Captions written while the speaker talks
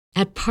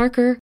At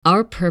Parker,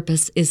 our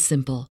purpose is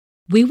simple.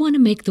 We want to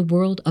make the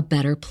world a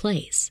better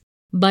place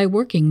by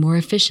working more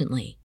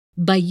efficiently,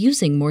 by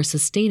using more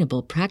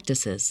sustainable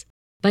practices,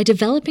 by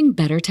developing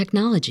better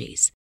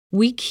technologies.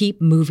 We keep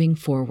moving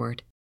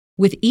forward.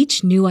 With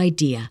each new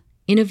idea,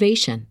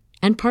 innovation,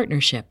 and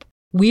partnership,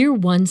 we're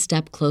one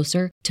step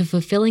closer to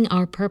fulfilling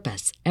our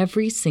purpose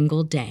every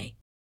single day.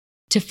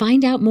 To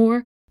find out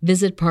more,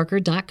 visit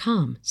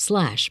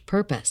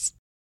parker.com/purpose.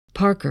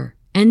 Parker,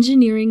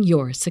 engineering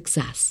your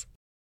success.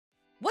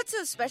 What's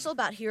so special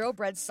about Hero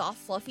Bread's soft,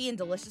 fluffy, and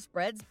delicious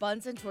breads,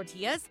 buns, and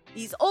tortillas?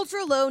 These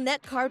ultra-low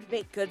net-carb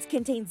baked goods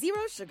contain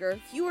zero sugar,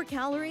 fewer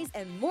calories,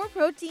 and more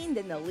protein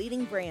than the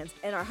leading brands,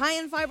 and are high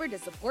in fiber to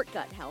support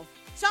gut health.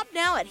 Shop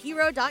now at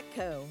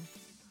hero.co.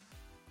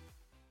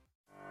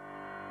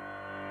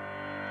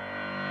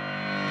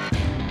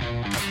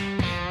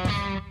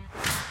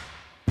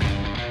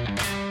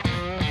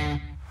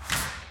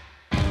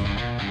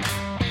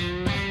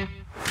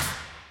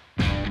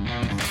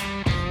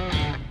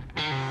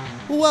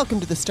 Welcome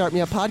to the Start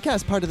Me Up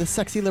podcast, part of the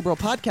Sexy Liberal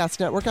Podcast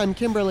Network. I'm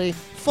Kimberly,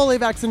 fully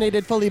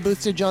vaccinated, fully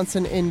boosted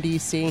Johnson in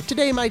D.C.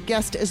 Today, my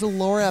guest is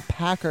Laura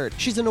Packard.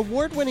 She's an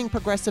award-winning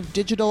progressive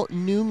digital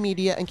new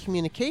media and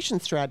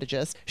communication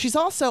strategist. She's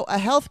also a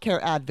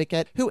healthcare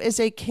advocate who is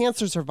a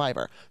cancer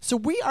survivor. So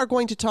we are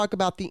going to talk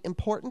about the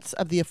importance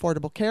of the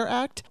Affordable Care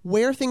Act,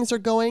 where things are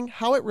going,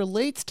 how it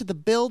relates to the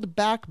Build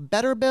Back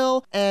Better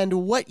bill,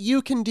 and what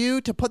you can do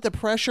to put the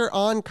pressure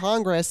on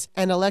Congress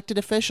and elected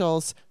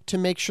officials to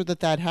make sure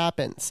that that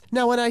happens.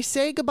 Now, when I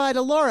say goodbye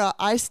to Laura,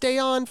 I stay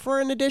on for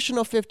an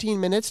additional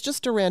 15 minutes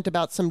just to rant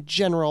about some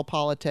general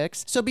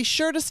politics. So be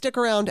sure to stick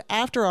around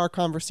after our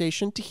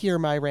conversation to hear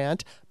my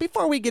rant.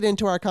 Before we get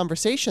into our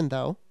conversation,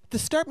 though, the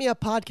Start Me Up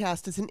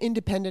podcast is an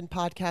independent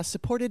podcast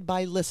supported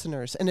by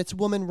listeners, and it's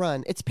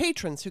woman-run. It's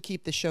patrons who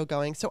keep the show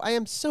going, so I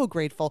am so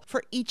grateful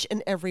for each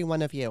and every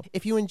one of you.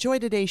 If you enjoy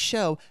today's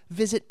show,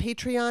 visit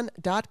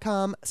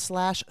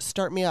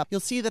patreon.com/startmeup. You'll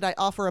see that I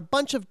offer a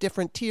bunch of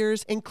different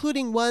tiers,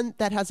 including one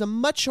that has a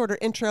much shorter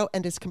intro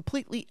and is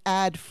completely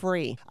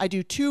ad-free. I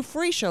do 2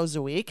 free shows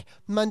a week,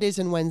 Mondays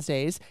and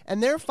Wednesdays,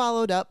 and they're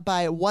followed up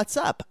by What's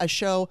Up, a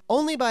show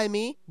only by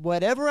me.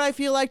 Whatever I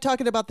feel like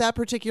talking about that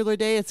particular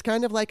day, it's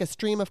kind of like a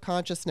stream of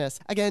consciousness.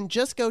 Again,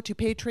 just go to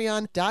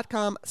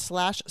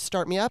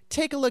patreon.com/startmeup.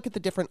 Take a look at the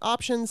different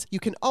options. You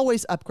can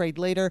always upgrade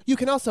later. You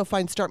can also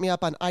find Start Me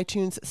Up on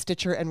iTunes,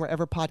 Stitcher, and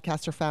wherever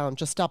podcasts are found.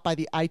 Just stop by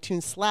the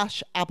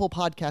iTunes/Apple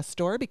Podcast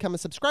store, become a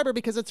subscriber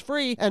because it's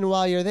free. And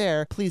while you're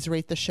there, please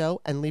rate the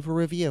show and leave a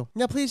review.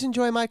 Now, please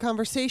enjoy my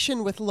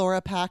conversation with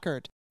Laura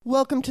Packard.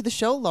 Welcome to the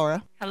show,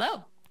 Laura.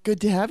 Hello.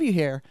 Good to have you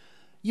here.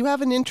 You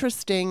have an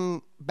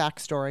interesting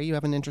backstory. You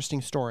have an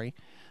interesting story,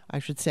 I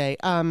should say.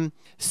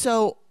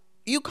 So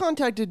you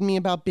contacted me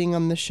about being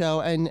on the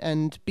show,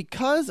 and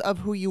because of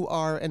who you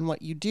are and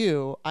what you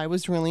do, I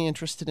was really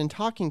interested in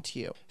talking to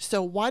you.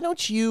 So why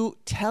don't you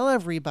tell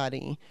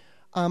everybody,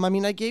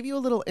 I gave you a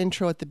little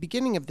intro at the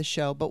beginning of the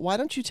show, but why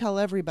don't you tell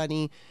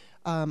everybody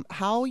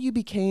how you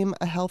became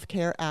a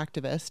healthcare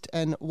activist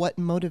and what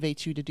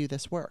motivates you to do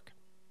this work?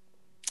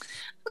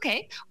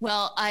 Okay.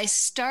 Well, I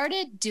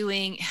started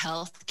doing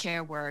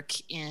healthcare work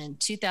in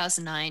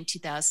 2009,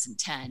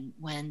 2010,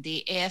 when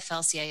the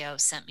AFL-CIO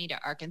sent me to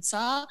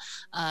Arkansas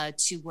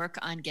to work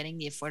on getting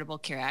the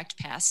Affordable Care Act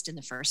passed in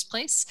the first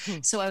place.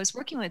 So I was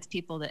working with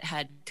people that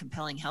had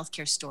compelling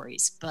healthcare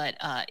stories, but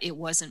it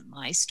wasn't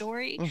my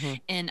story.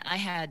 And I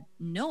had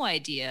no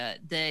idea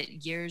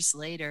that years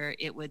later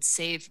it would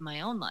save my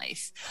own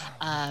life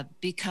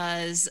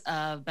because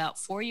about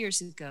 4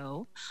 years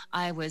ago,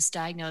 I was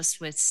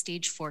diagnosed with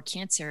stage 4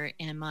 cancer,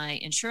 and my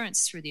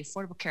insurance through the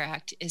Affordable Care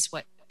Act is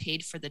what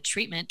paid for the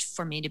treatment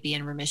for me to be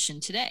in remission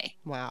today.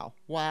 Wow.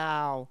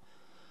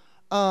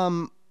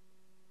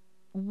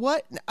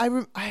 What I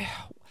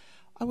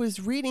was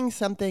reading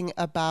something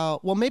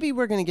about, well, maybe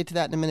we're going to get to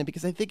that in a minute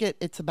because I think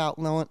it's about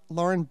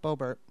Lauren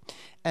Boebert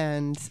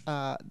and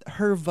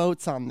her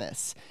votes on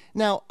this.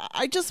 Now,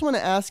 I just want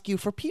to ask you,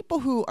 for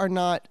people who are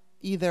not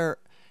either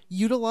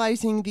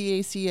utilizing the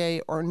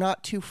ACA or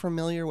not too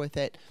familiar with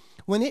it,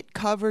 when it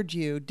covered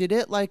you, did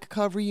it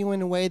cover you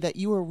in a way that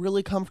you were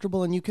really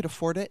comfortable and you could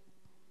afford it?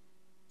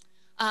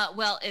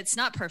 Well, it's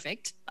not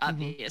perfect,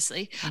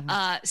 obviously.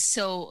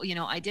 So,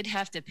 I did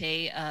have to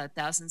pay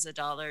thousands of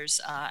dollars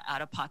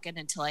out of pocket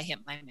until I hit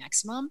my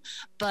maximum,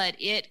 but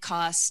it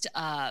cost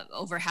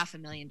over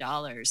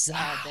 $500,000.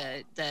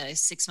 Wow. The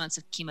 6 months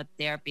of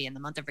chemotherapy and the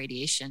month of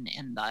radiation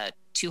and the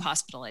 2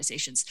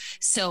 hospitalizations.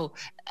 So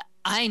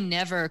I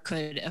never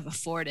could have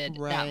afforded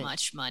that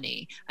much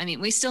money. I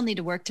mean, we still need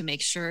to work to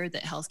make sure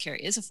that healthcare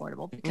is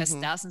affordable because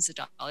thousands of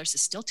dollars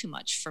is still too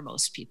much for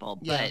most people.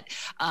 But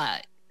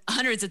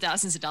hundreds of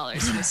thousands of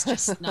dollars was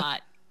just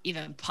not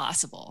even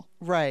possible.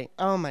 Right.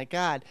 Oh my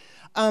God.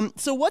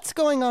 So what's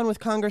going on with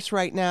Congress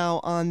right now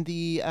on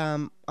the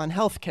on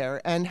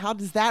healthcare, and how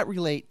does that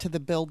relate to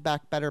the Build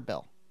Back Better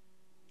bill?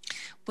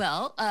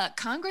 Well,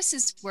 Congress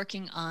is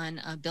working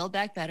on Build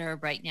Back Better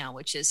right now,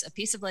 which is a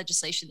piece of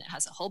legislation that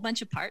has a whole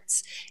bunch of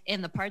parts.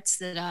 And the parts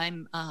that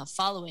I'm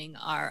following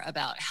are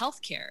about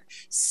healthcare.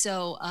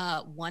 So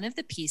one of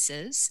the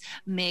pieces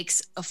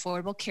makes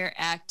Affordable Care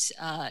Act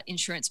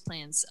insurance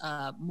plans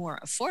more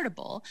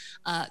affordable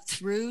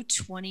through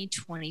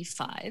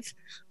 2025.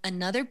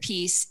 Another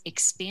piece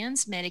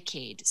expands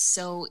Medicaid.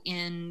 So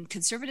in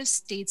conservative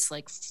states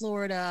like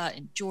Florida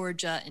and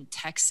Georgia and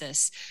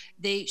Texas,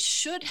 they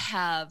should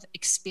have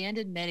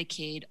expanded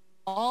Medicaid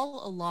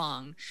all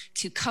along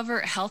to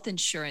cover health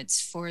insurance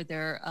for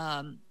their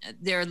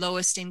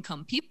lowest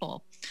income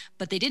people.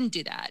 But they didn't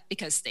do that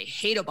because they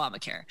hate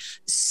Obamacare.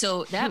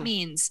 So that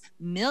means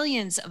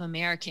millions of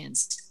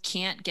Americans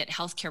can't get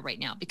health care right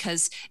now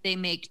because they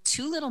make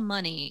too little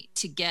money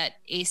to get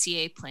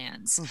ACA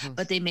plans,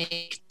 but they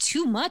make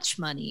too much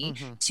money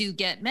to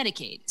get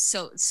Medicaid.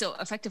 So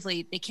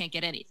effectively, they can't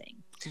get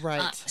anything.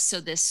 Right.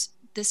 So this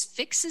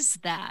fixes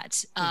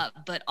that,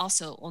 but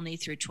also only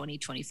through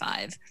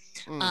 2025.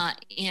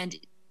 And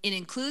it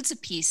includes a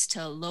piece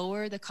to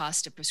lower the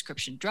cost of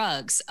prescription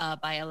drugs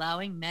by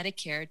allowing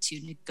Medicare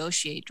to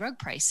negotiate drug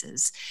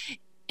prices,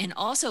 and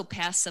also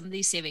pass some of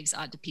these savings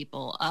on to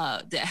people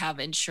that have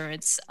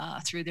insurance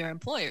through their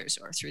employers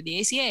or through the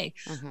ACA.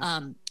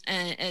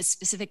 And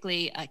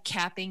specifically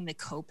capping the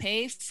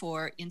copay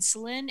for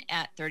insulin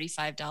at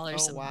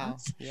 $35 a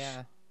month.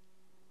 Yeah.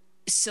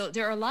 So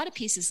there are a lot of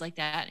pieces like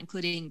that,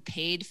 including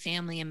paid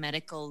family and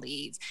medical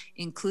leave,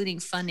 including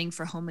funding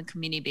for home and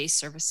community-based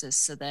services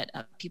so that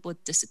people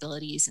with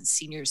disabilities and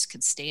seniors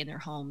could stay in their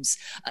homes.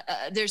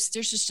 There's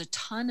just a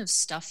ton of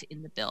stuff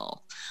in the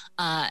bill.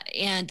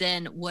 And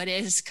then what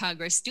is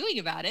Congress doing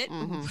about it?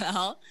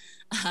 Well,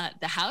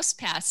 the House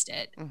passed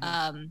it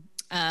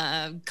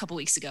a couple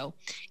weeks ago,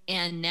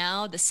 and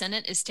now the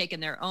Senate is taking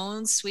their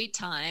own sweet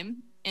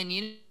time. And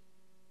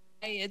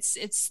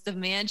it's the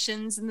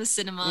mansions and the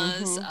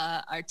cinemas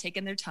are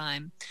taking their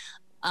time.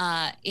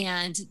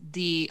 And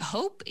the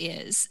hope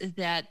is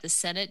that the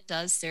Senate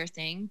does their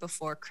thing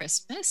before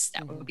Christmas.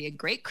 That would be a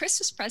great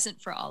Christmas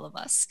present for all of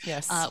us.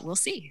 Yes. We'll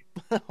see.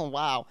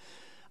 Wow.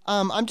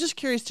 I'm just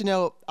curious to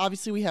know,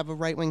 obviously we have a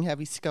right-wing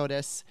heavy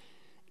SCOTUS.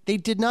 They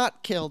did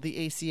not kill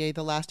the ACA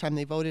the last time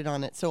they voted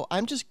on it. So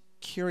I'm just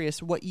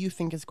curious what you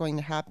think is going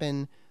to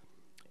happen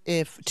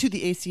to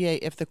the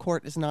ACA if the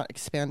court is not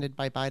expanded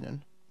by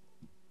Biden.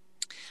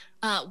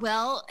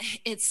 Well,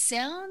 it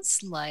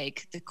sounds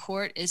like the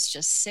court is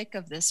just sick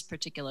of this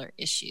particular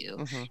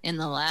issue. In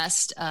the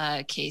last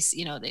case,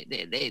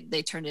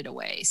 they turned it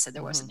away. So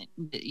there wasn't,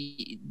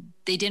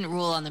 they didn't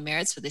rule on the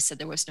merits, but they said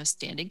there was no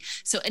standing.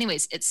 So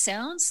anyways, it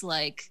sounds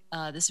like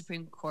the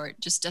Supreme Court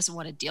just doesn't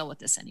want to deal with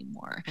this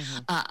anymore.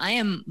 I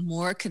am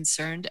more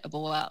concerned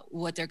about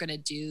what they're going to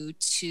do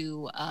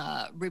to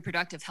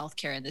reproductive health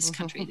care in this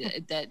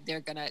country, that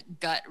they're going to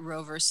gut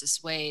Roe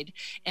versus Wade.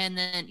 And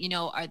then,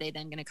 are they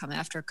then going to come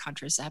after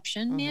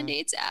contraception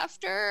mandates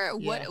after?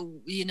 What,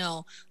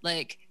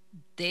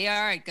 they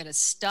aren't going to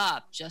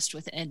stop just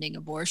with ending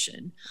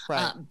abortion.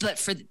 Right. But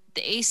for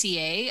the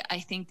ACA, I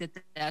think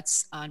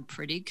that's on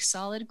pretty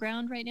solid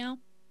ground right now.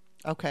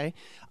 Okay.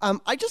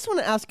 I just want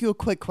to ask you a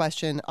quick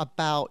question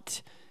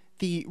about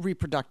the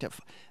reproductive,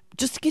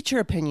 just to get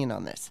your opinion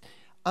on this.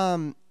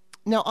 Now,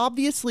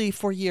 obviously,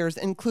 for years,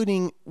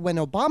 including when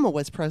Obama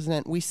was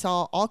president, we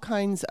saw all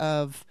kinds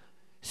of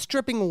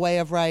stripping away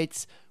of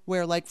rights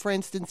where, like, for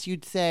instance,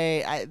 you'd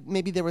say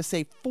maybe there was,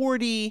 say,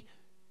 40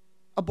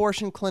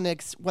 abortion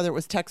clinics, whether it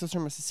was Texas or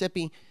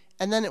Mississippi,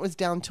 and then it was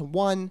down to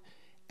 1,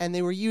 and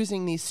they were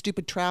using these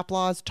stupid trap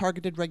laws,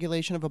 targeted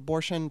regulation of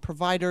abortion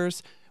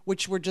providers,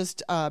 which were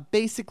just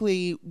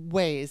basically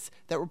ways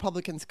that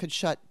Republicans could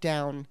shut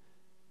down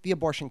the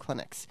abortion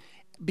clinics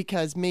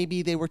because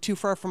maybe they were too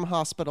far from a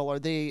hospital or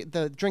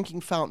the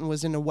drinking fountain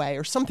was in a way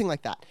or something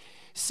like that.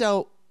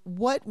 So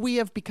what we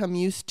have become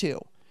used to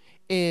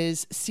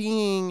is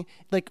seeing,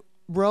 like,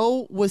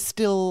 Roe was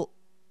still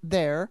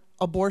there.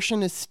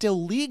 Abortion is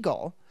still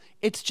legal.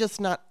 It's just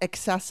not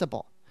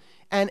accessible.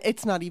 And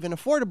it's not even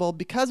affordable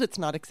because it's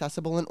not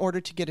accessible. In order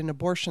to get an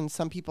abortion,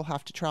 some people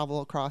have to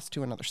travel across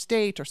to another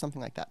state or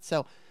something like that.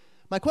 So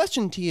my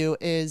question to you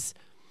is,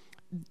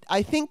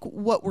 I think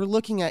what we're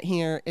looking at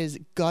here is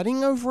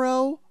gutting of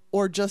Roe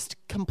or just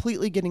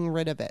completely getting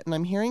rid of it. And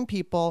I'm hearing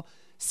people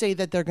say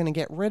that they're going to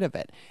get rid of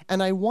it.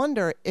 And I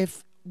wonder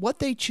if what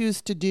they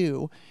choose to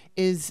do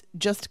is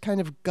just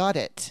kind of gut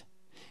it.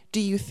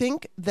 Do you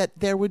think that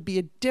there would be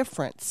a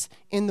difference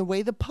in the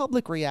way the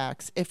public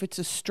reacts if it's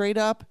a straight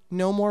up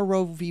no more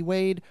Roe v.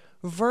 Wade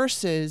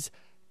versus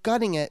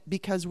gutting it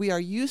because we are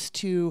used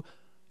to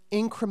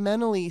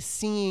incrementally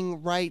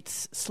seeing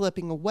rights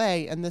slipping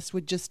away, and this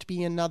would just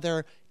be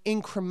another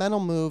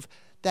incremental move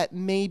that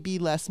may be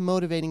less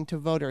motivating to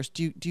voters?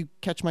 Do you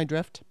catch my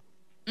drift?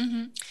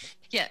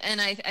 Yeah,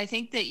 and I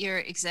think that you're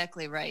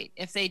exactly right.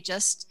 If they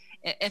just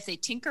if they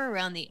tinker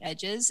around the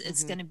edges,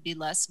 it's going to be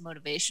less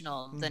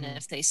motivational than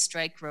if they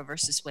strike Roe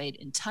versus Wade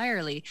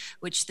entirely,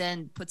 which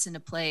then puts into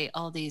play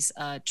all these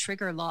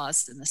trigger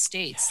laws in the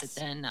states that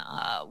then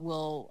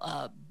will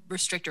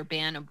restrict or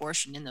ban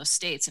abortion in those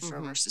states if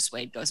Roe versus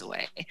Wade goes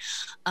away.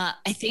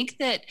 I think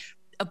that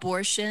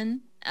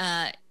abortion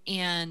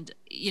and,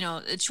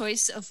 the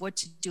choice of what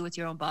to do with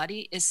your own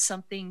body is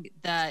something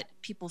that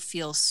people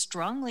feel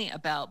strongly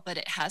about, but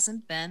it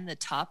hasn't been the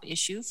top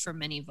issue for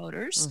many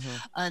voters,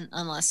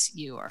 unless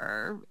you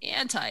are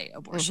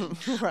anti-abortion.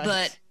 Right.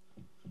 But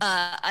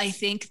I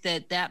think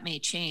that may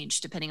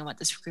change depending on what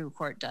the Supreme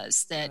Court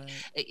does. That,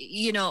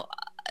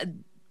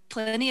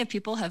 plenty of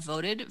people have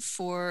voted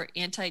for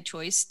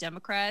anti-choice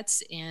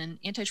Democrats and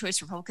anti-choice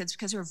Republicans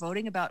because they're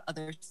voting about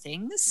other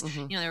things.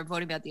 They're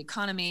voting about the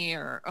economy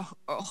or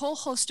a whole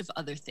host of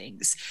other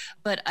things.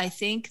 But I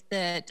think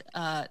that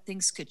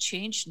things could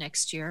change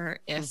next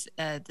year if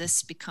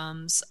this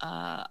becomes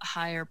a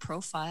higher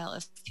profile,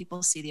 if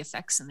people see the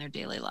effects in their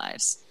daily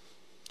lives.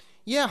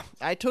 Yeah,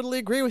 I totally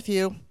agree with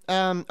you.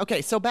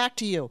 Okay, so back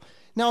to you.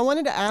 Now, I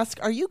wanted to ask,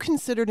 are you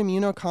considered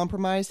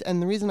immunocompromised?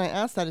 And the reason I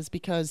ask that is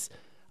because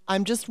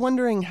I'm just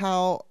wondering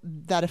how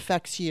that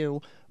affects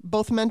you,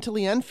 both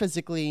mentally and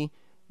physically,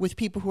 with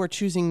people who are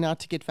choosing not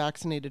to get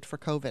vaccinated for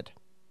COVID.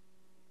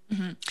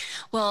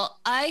 Well,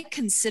 I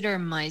consider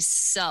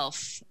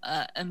myself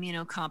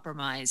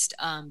immunocompromised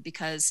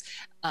because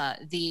I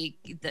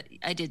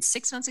did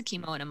 6 months of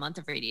chemo and a month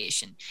of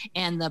radiation,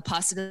 and the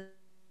possibility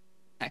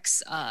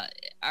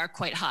are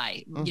quite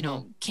high.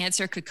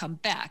 Cancer could come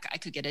back. I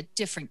could get a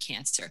different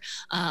cancer,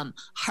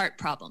 heart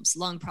problems,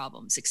 lung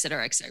problems, et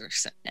cetera, et cetera, et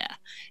cetera.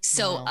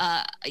 So,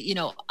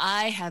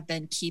 I have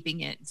been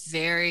keeping it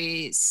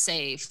very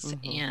safe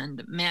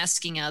and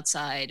masking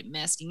outside,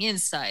 masking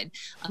inside.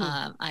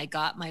 I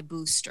got my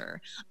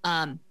booster.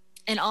 And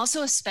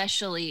also,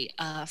 especially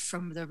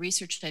from the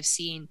research that I've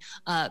seen,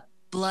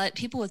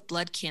 people with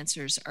blood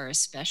cancers are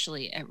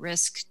especially at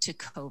risk to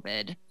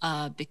COVID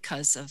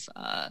because of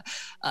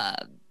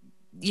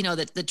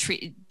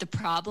the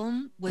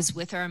problem was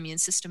with our immune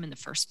system in the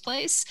first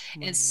place.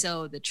 And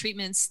so the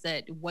treatments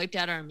that wiped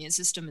out our immune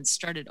system and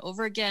started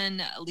over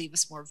again leave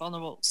us more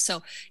vulnerable.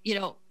 So,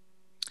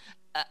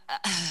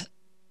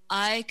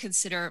 I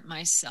consider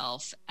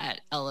myself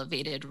at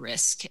elevated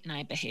risk and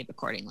I behave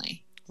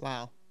accordingly.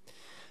 Wow.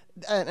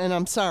 And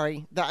I'm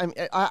sorry,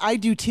 I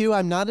do too.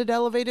 I'm not at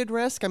elevated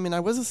risk. I mean, I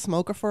was a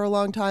smoker for a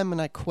long time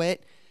and I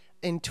quit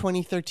in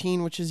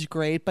 2013, which is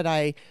great. But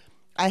I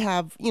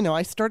have,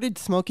 I started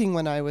smoking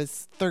when I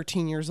was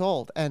 13 years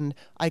old and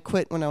I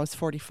quit when I was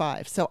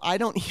 45. So I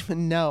don't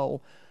even know,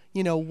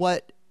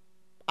 what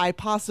I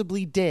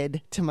possibly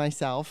did to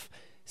myself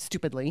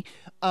stupidly.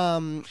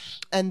 And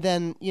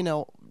then,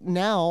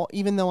 now,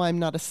 even though I'm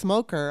not a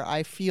smoker,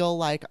 I feel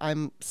like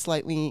I'm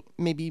slightly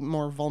maybe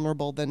more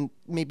vulnerable than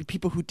maybe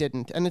people who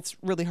didn't. And it's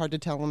really hard to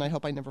tell, and I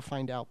hope I never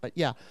find out. But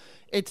yeah,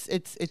 it's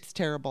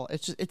terrible.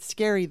 It's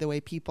scary the way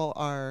people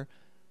are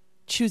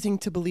choosing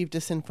to believe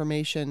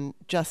disinformation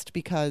just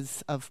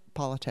because of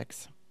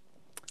politics.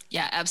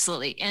 Yeah,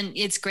 absolutely. And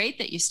it's great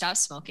that you stopped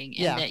smoking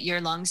and that your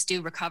lungs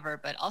do recover.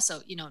 But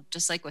also,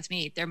 just like with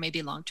me, there may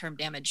be long-term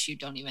damage you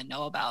don't even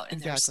know about.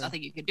 And there's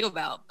nothing you can do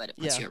about, but it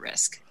puts you at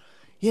risk.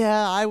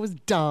 Yeah, I was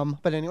dumb.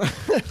 But anyway,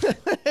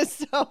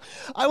 so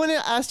I want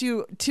to ask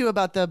you, too,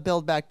 about the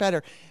Build Back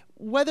Better.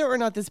 Whether or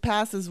not this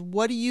passes,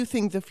 what do you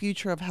think the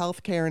future of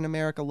healthcare in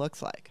America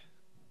looks like?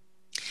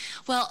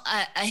 Well,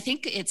 I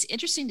think it's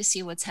interesting to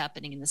see what's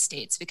happening in the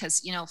states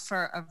because,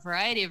 for a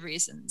variety of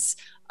reasons,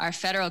 our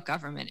federal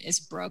government is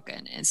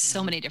broken in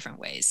so many different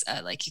ways.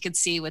 Like you could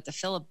see with the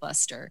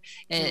filibuster,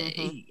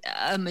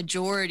 a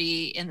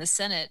majority in the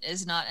Senate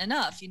is not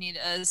enough. You need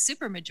a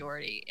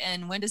supermajority.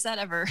 And when does that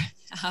ever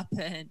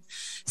happen?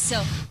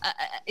 So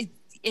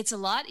it's a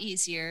lot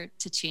easier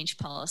to change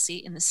policy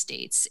in the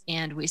states.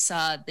 And we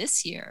saw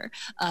this year,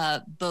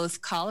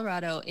 both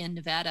Colorado and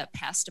Nevada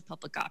passed a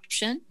public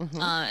option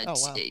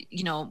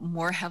to,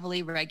 more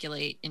heavily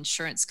regulate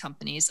insurance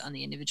companies on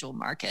the individual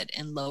market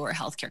and lower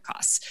healthcare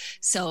costs.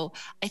 So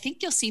I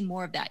think you'll see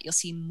more of that. You'll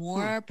see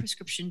more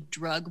prescription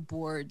drug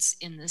boards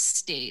in the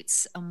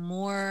states,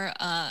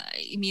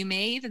 you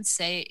may even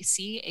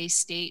see a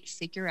state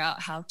figure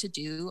out how to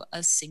do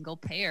a single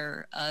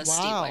payer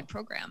statewide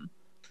program.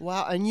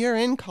 Wow. And you're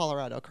in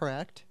Colorado,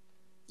 correct?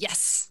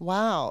 Yes.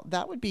 Wow.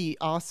 That would be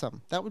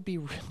awesome. That would be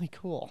really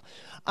cool.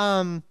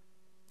 And,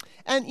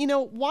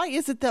 why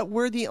is it that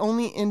we're the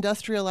only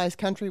industrialized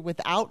country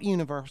without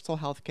universal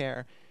health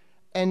care?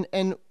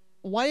 And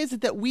why is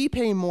it that we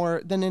pay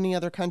more than any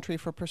other country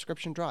for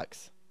prescription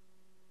drugs?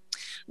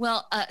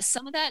 Well,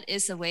 some of that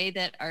is the way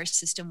that our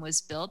system was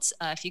built.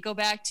 If you go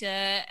back to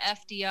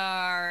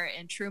FDR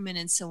and Truman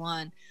and so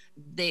on,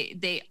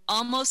 they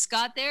almost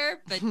got there,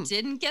 but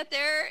didn't get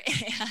there.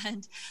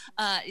 And,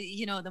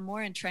 the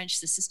more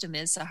entrenched the system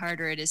is, the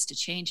harder it is to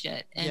change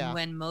it. And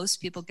when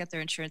most people get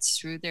their insurance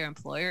through their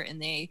employer and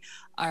they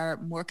are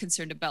more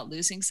concerned about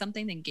losing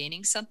something than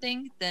gaining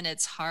something, then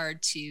it's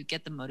hard to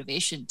get the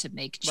motivation to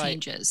make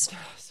changes.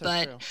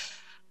 Right. So true.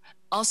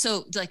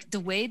 also, like the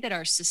way that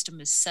our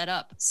system is set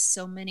up,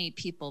 so many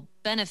people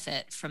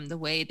benefit from the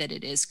way that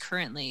it is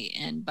currently.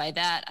 And by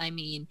that, I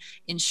mean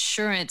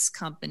insurance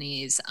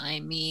companies,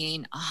 I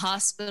mean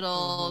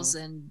hospitals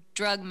and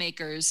drug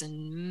makers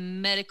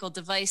and medical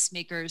device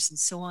makers and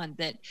so on,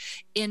 that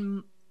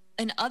in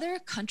other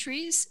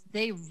countries,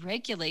 they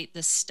regulate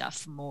this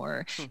stuff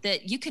more,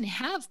 that you can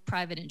have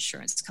private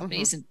insurance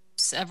companies, and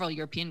several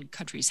European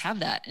countries have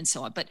that and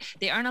so on, but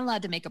they aren't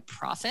allowed to make a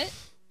profit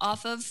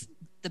off of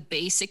the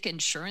basic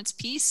insurance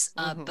piece,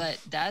 but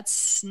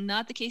that's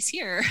not the case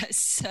here.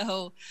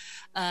 So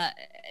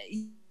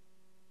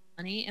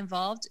money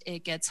involved,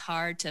 it gets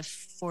hard to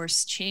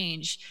force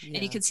change.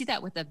 And you can see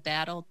that with the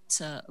battle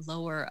to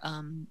lower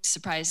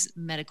surprise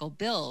medical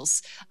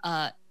bills.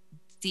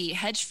 The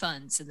hedge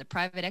funds and the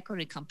private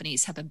equity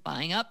companies have been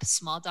buying up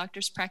small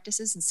doctors'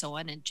 practices and so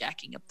on, and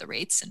jacking up the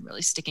rates and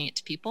really sticking it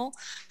to people.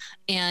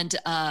 And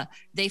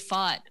they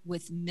fought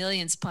with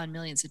millions upon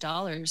millions of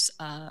dollars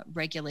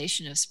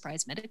regulation of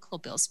surprise medical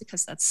bills,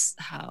 because that's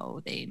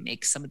how they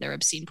make some of their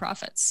obscene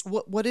profits.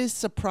 What is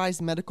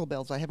surprise medical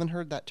bills? I haven't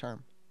heard that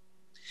term.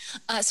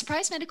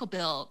 Surprise medical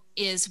bill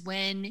is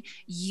when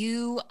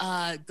you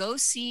go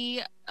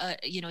see,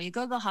 you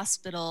go to the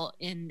hospital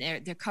and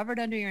they're covered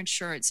under your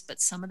insurance,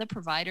 but some of the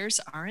providers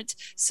aren't.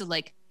 So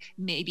like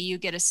maybe you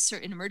get a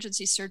certain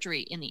emergency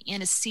surgery and the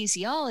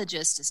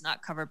anesthesiologist is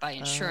not covered by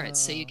insurance.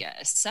 So you get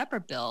a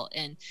separate bill,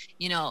 and,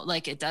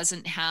 like it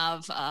doesn't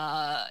have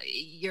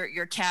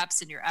your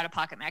caps and your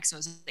out-of-pocket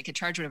maximums. They can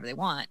charge whatever they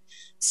want.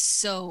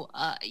 So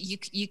you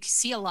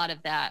see a lot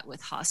of that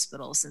with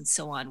hospitals and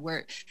so on,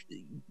 where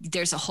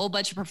there's a whole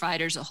bunch of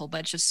providers, a whole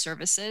bunch of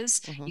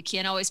services. You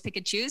can't always pick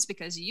and choose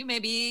because you may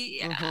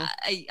be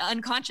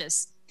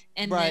unconscious,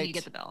 and then you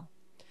get the bill.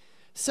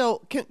 So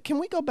can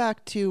we go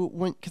back to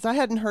when, because I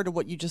hadn't heard of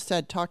what you just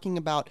said, talking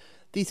about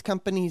these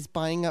companies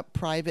buying up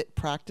private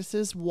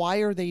practices. Why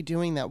are they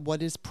doing that?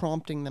 What is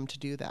prompting them to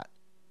do that?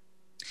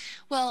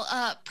 Well,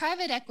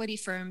 private equity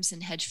firms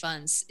and hedge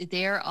funds,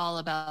 they're all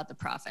about the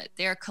profit.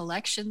 They're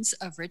collections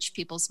of rich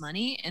people's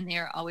money, and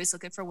they're always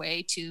looking for a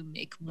way to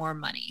make more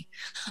money.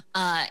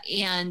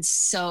 And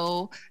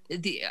so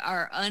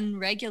our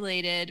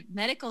unregulated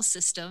medical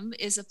system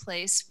is a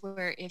place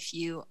where if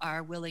you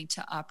are willing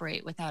to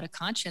operate without a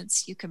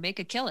conscience, you can make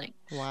a killing.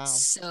 Wow.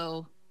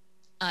 So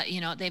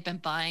they've been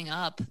buying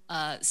up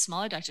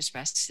smaller doctors'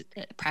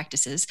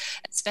 practices,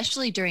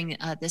 especially during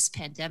this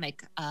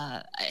pandemic.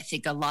 I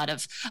think a lot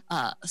of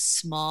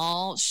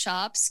small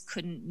shops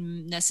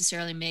couldn't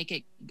necessarily make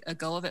it a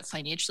go of it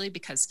financially,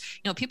 because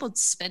people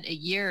spent a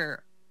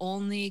year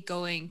only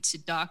going to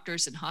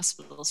doctors and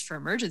hospitals for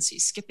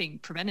emergencies, skipping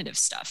preventative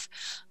stuff.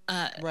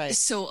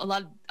 So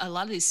a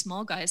lot of these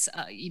small guys,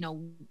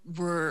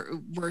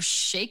 were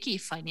shaky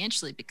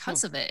financially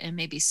because of it, and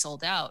maybe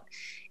sold out.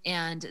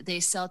 And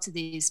they sell to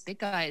these big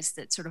guys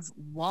that sort of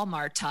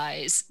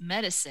Walmartize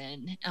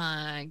medicine,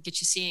 get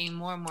you seeing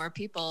more and more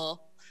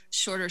people,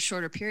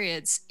 shorter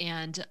periods,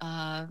 and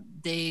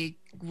they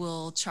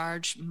will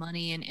charge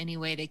money in any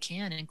way they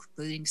can,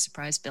 including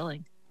surprise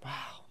billing. Wow.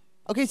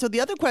 Okay, so the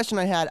other question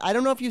I had, I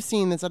don't know if you've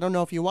seen this, I don't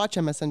know if you watch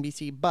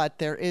MSNBC, but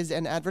there is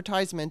an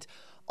advertisement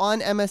on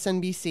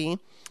MSNBC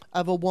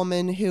of a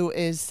woman who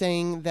is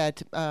saying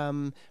that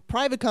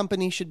private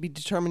companies should be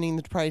determining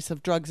the price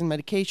of drugs and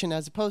medication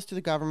as opposed to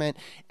the government.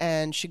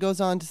 And she goes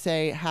on to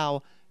say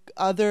how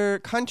other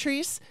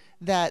countries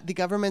that the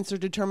governments are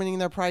determining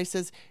their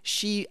prices.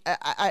 She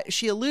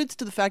alludes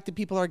to the fact that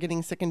people are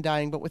getting sick and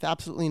dying, but with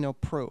absolutely no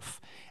proof.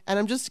 And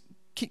I'm just,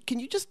 can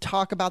you just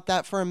talk about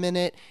that for a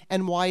minute,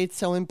 and why it's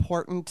so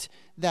important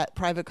that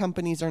private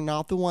companies are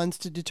not the ones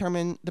to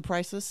determine the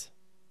prices?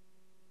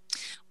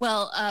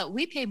 Well,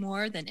 we pay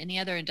more than any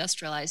other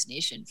industrialized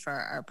nation for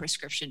our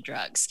prescription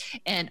drugs.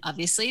 And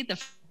obviously,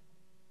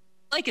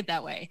 like it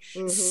that way.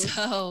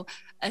 So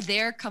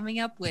they're coming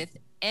up with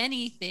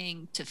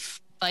anything to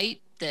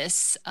fight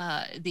this,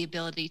 the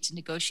ability to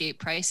negotiate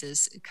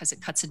prices, because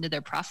it cuts into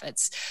their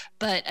profits.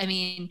 But I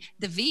mean,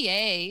 the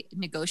VA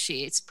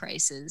negotiates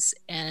prices,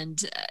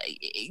 and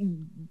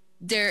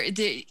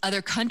the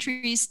other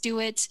countries do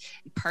it.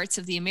 Parts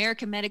of the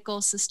American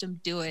medical system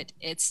do it.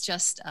 It's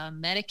just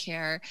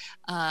Medicare.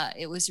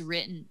 It was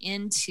written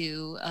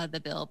into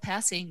the bill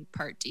passing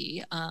Part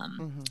D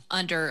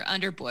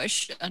under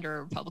Bush,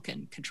 under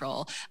Republican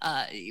control.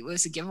 It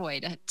was a giveaway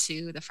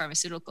to the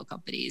pharmaceutical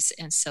companies,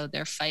 and so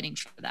they're fighting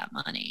for that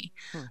money.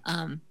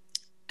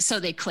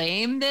 So they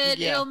claim that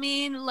it'll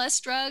mean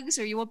less drugs,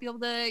 or you won't be able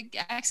to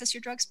access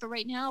your drugs. But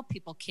right now,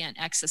 people can't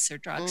access their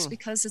drugs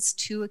because it's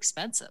too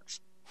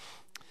expensive.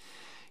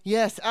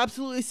 Yes,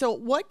 absolutely. So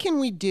what can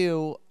we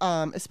do,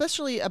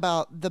 especially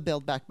about the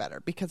Build Back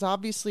Better? Because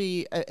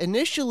obviously,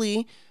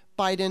 initially,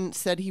 Biden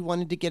said he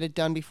wanted to get it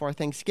done before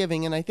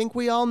Thanksgiving, and I think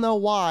we all know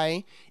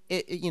why.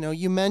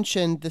 You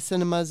mentioned the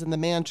cinemas and the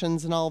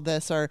mansions and all of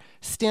this are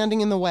standing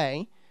in the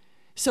way.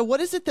 So what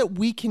is it that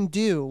we can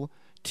do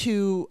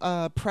to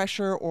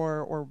pressure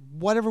or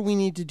whatever we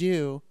need to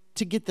do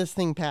to get this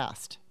thing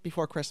passed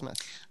before Christmas?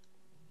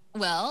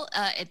 Well,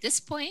 at this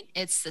point,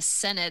 it's the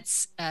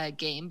Senate's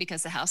game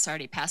because the House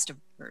already passed a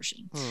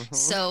version. Mhm.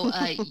 So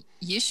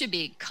you should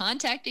be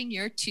contacting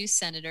your two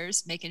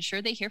senators, making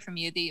sure they hear from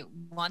you that you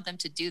want them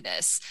to do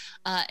this.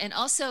 And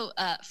also,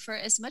 for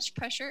as much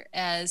pressure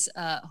as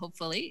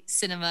hopefully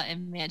Sinema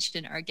and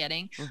Manchin are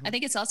getting, I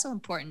think it's also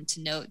important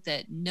to note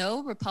that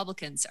no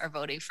Republicans are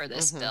voting for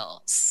this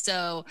bill.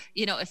 So,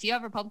 if you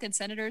have Republican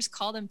senators,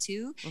 call them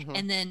too.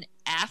 And then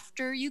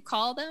after you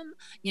call them,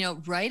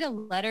 write a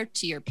letter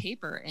to your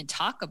paper and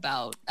talk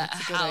about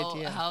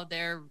how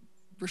they're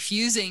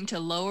refusing to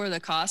lower the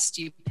cost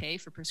you pay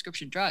for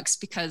prescription drugs,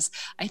 because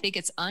I think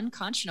it's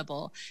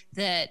unconscionable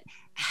that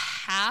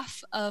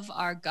half of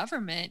our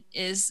government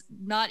is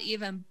not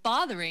even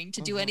bothering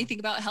to do anything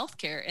about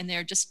healthcare, and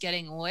they're just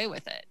getting away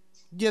with it.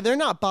 Yeah, they're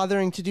not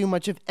bothering to do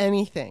much of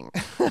anything.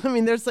 I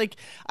mean,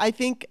 I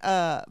think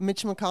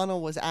Mitch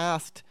McConnell was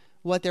asked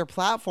what their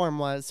platform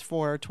was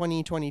for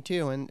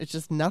 2022, and it's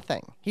just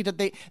nothing.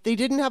 They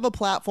didn't have a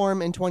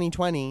platform in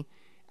 2020.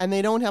 And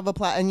they don't have a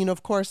plan. And,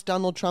 of course,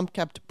 Donald Trump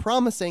kept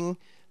promising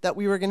that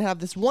we were going to have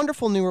this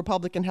wonderful new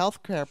Republican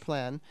health care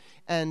plan,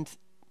 and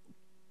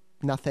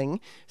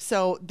nothing.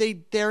 So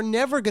they're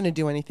never going to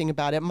do anything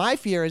about it. My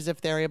fear is if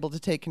they're able to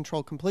take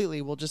control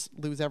completely, we'll just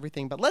lose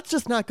everything. But let's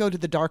just not go to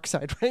the dark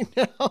side right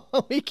now.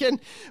 we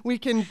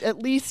can at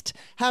least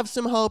have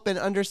some hope and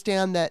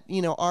understand that,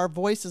 our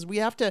voices,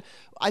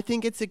 I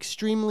think it's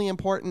extremely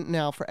important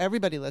now for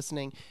everybody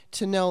listening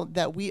to know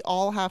that we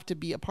all have to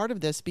be a part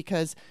of this,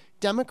 because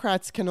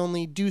Democrats can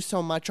only do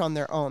so much on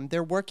their own.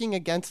 They're working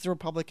against the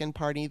Republican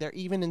Party. They're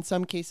even in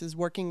some cases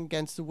working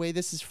against the way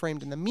this is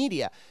framed in the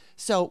media.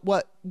 So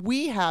what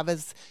we have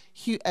as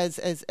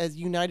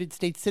United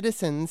States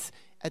citizens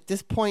at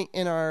this point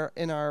in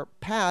our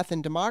path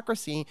in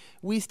democracy,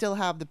 we still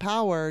have the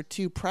power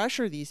to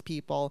pressure these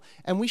people,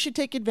 and we should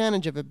take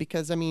advantage of it,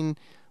 because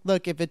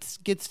look, if it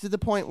gets to the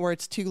point where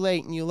it's too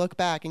late and you look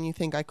back and you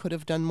think I could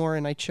have done more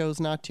and I chose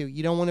not to,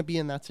 you don't want to be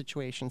in that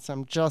situation. So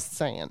I'm just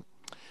saying.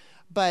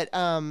 But,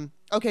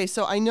 okay,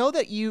 so I know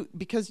that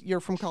because you're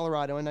from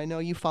Colorado, and I know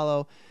you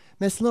follow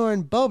Miss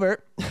Lauren Boebert,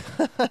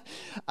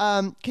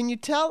 can you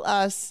tell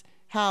us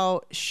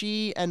how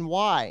she and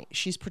why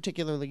she's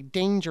particularly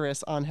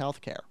dangerous on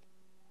healthcare?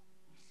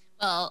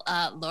 Well,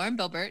 Lauren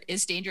Boebert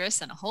is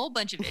dangerous on a whole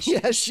bunch of issues.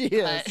 Yes, she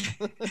is.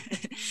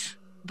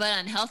 But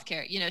on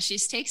healthcare, she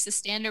takes the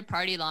standard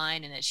party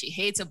line and that she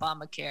hates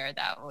Obamacare.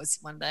 That was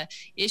one of the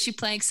issue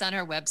planks on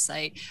her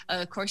website.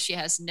 Of course, she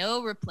has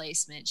no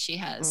replacement. She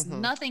has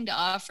nothing to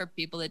offer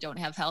people that don't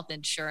have health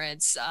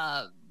insurance.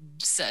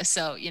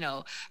 So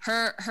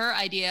her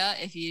idea,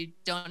 if you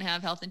don't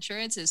have health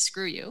insurance, is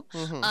screw you.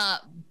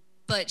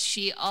 But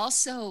she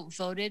also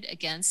voted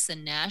against the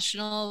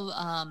national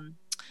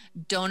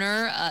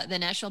the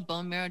National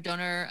Bone Marrow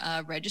Donor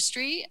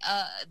Registry,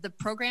 the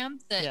program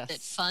that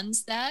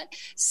funds that.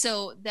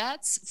 So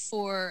that's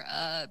for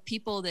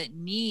people that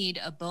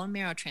need a bone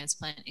marrow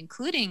transplant,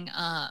 including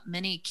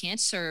many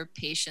cancer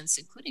patients,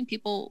 including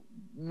people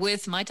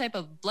with my type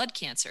of blood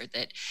cancer,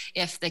 that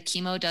if the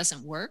chemo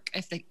doesn't work,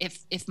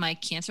 if my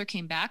cancer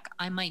came back,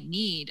 I might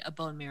need a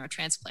bone marrow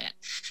transplant.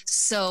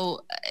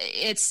 So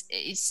it's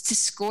to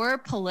score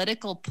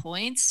political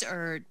points,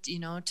 or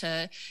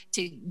to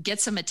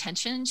get some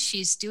attention.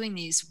 She's doing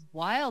these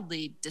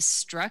wildly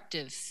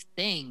destructive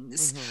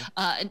things.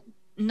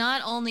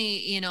 Not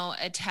only,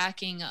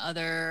 attacking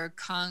other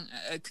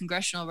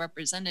congressional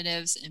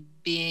representatives and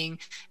being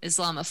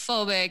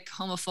Islamophobic,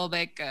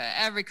 homophobic,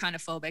 every kind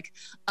of phobic,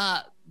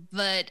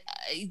 but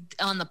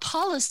on the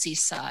policy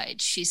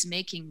side, she's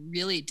making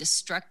really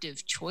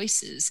destructive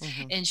choices,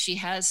 and she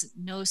has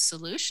no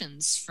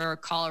solutions for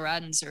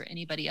Coloradans or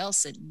anybody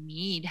else that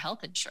need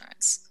health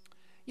insurance.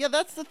 Yeah,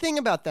 that's the thing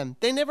about them.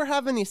 They never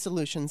have any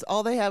solutions.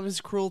 All they have is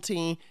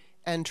cruelty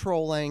and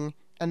trolling,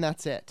 and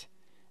that's it.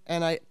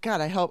 And I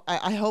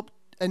hope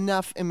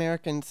enough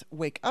Americans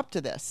wake up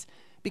to this,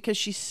 because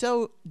she's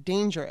so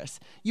dangerous.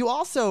 You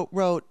also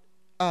wrote,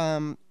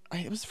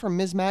 it was from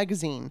Ms.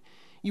 Magazine.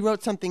 You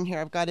wrote something here.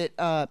 I've got it.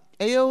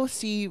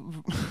 AOC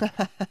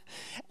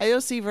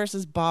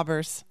versus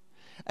Bobbers,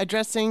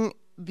 addressing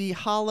the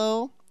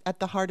hollow at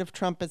the heart of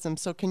Trumpism.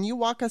 So can you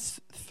walk us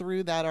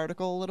through that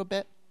article a little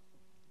bit?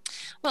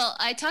 Well,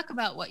 I talk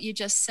about what you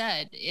just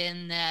said,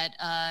 in that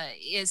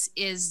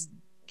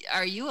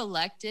are you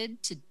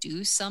elected to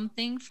do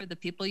something for the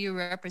people you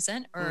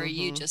represent, or are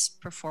you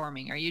just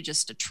performing? Are you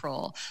just a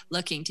troll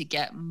looking to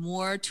get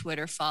more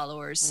Twitter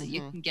followers so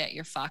you can get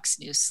your Fox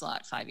News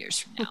slot 5 years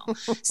from now?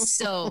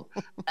 So,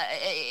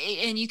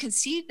 and you can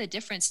see the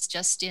difference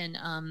just in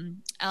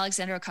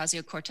Alexandria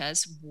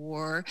Ocasio-Cortez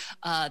wore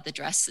the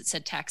dress that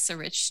said "tax the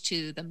rich"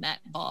 to the Met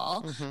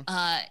Ball,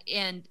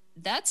 and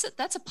that's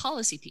a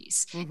policy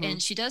piece.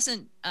 And she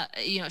doesn't,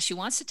 she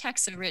wants to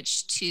tax the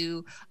rich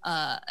to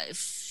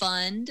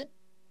fund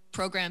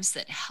programs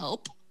that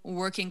help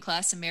working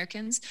class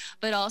Americans,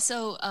 but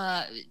also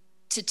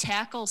to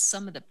tackle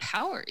some of the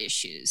power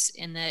issues,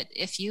 in that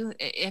if you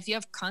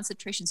have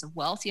concentrations of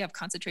wealth, you have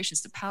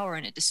concentrations of power,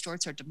 and it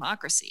distorts our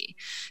democracy.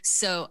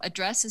 So a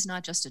dress is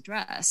not just a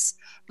dress.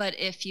 But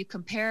if you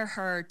compare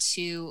her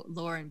to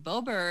Lauren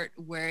Boebert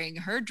wearing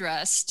her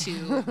dress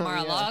to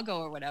Mar-a-Lago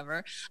or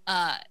whatever,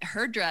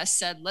 her dress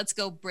said, "Let's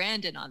go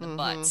Brandon" on the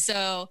butt.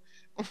 So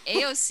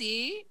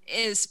AOC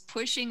is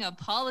pushing a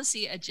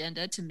policy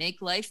agenda to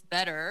make life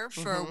better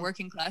for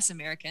working class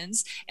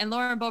Americans, and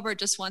Lauren Boebert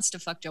just wants to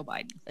fuck Joe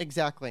Biden.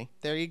 Exactly.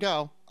 There you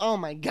go. Oh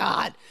my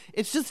God.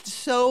 It's just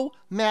so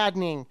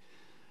maddening.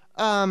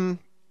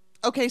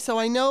 Okay, so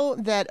I know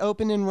that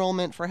open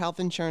enrollment for health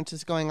insurance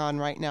is going on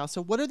right now.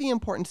 So what are the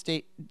important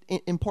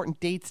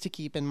dates to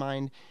keep in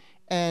mind?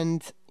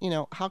 And,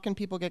 how can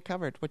people get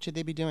covered? What should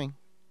they be doing?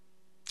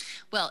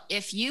 Well,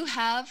 if you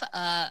have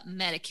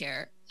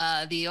Medicare,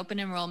 the open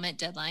enrollment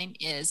deadline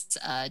is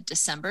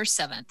December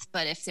 7th.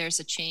 But if there's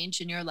a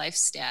change in your life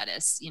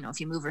status, if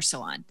you move or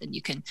so on, then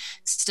you can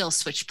still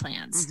switch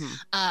plans.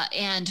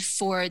 And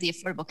for the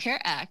Affordable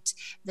Care Act,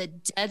 the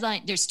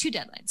deadline, there's two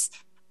deadlines.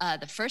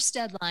 The first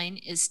deadline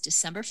is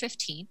December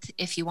 15th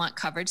if you want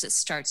coverage that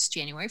starts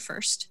January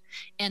 1st.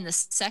 And the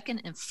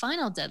second and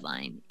final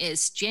deadline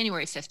is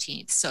January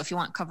 15th. So if you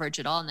want coverage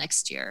at all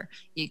next year,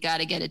 you got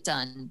to get it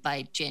done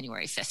by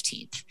January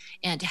 15th.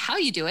 And how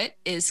you do it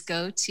is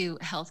go to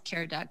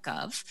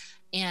healthcare.gov.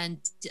 And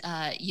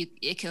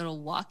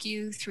it'll walk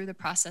you through the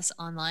process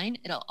online.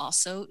 It'll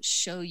also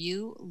show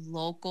you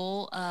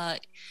local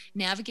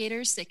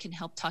navigators that can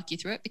help talk you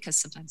through it, because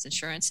sometimes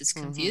insurance is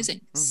confusing.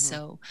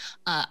 So,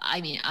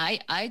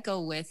 I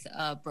go with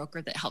a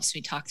broker that helps me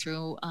talk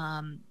through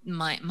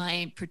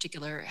my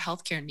particular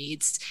healthcare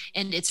needs,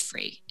 and it's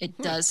free. It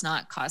does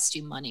not cost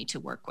you money to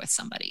work with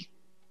somebody.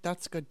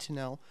 That's good to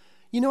know.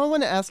 I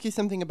want to ask you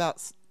something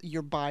about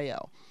your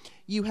bio.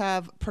 You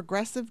have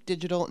Progressive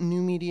Digital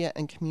New Media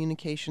and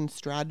Communication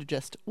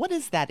Strategist. What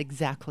is that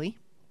exactly?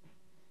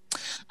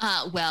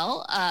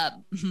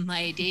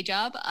 My day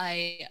job,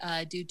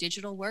 I do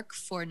digital work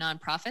for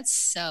nonprofits.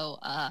 So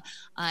I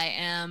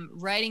am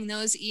writing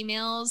those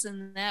emails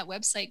and that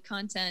website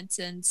content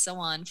and so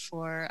on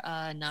for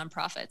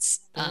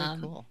nonprofits.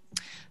 Very cool.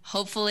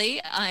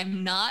 Hopefully,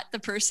 I'm not the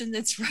person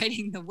that's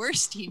writing the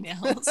worst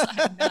emails.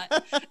 I'm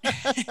not.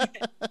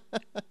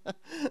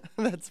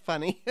 That's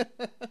funny.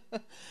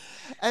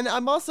 And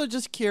I'm also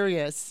just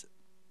curious,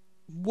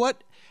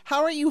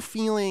 how are you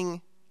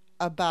feeling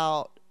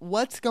about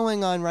what's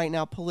going on right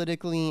now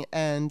politically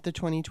and the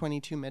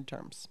 2022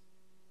 midterms?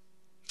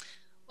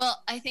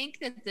 Well, I think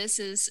that this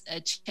is a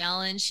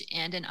challenge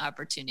and an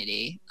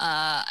opportunity.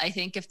 I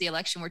think if the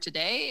election were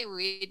today,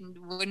 we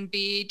wouldn't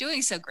be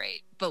doing so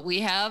great. But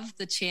we have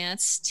the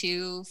chance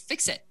to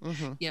fix it.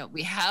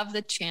 We have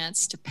the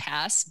chance to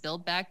pass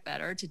Build Back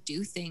Better, to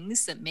do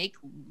things that make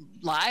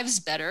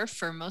lives better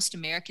for most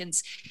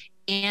Americans,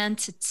 and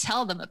to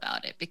tell them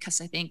about it.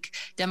 Because I think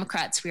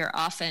Democrats, we are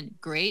often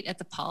great at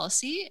the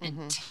policy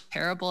and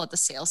terrible at the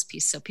sales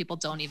piece, so people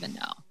don't even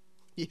know.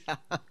 Yeah,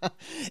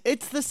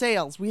 it's the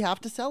sales. We have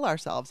to sell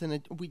ourselves,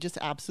 and we just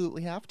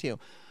absolutely have to.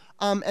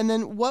 And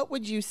then what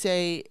would you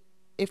say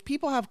if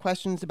people have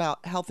questions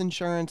about health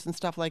insurance and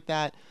stuff like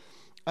that?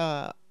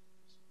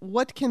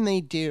 What can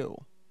they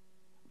do?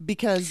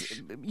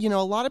 Because, a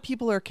lot of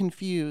people are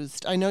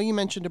confused. I know you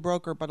mentioned a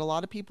broker, but a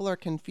lot of people are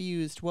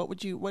confused. What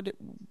would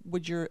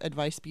your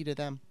advice be to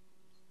them?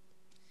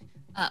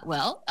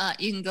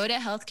 You can go to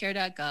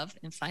healthcare.gov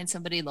and find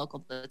somebody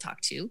local to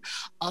talk to.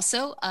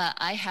 Also,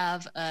 I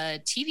have a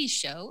TV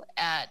show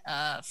at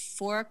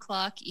 4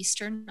 o'clock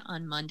Eastern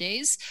on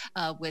Mondays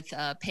with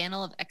a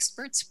panel of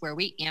experts where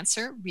we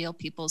answer real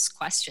people's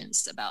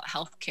questions about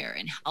healthcare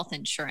and health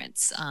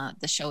insurance.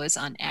 The show is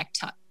on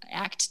act.tv.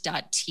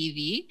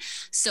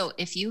 So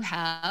if you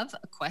have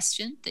a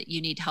question that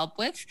you need help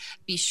with,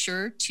 be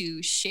sure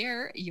to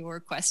share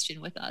your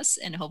question with us,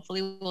 and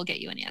hopefully we'll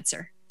get you an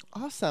answer.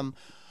 Awesome.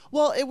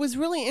 Well, it was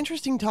really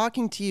interesting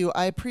talking to you.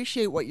 I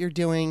appreciate what you're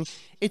doing.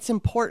 It's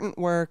important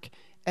work.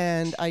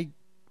 And I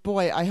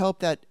hope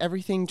that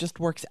everything just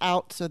works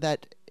out so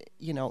that,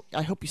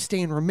 I hope you stay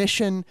in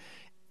remission.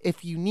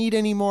 If you need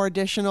any more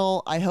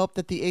additional, I hope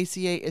that the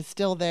ACA is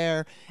still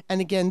there. And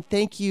again,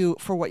 thank you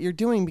for what you're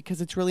doing, because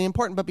it's really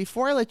important. But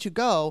before I let you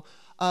go,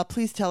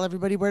 please tell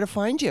everybody where to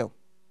find you.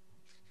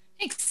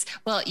 Thanks.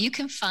 Well, you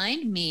can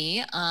find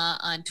me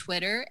on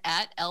Twitter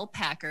at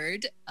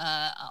 @Packard,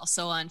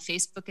 also on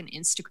Facebook and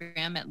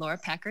Instagram at Laura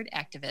Packard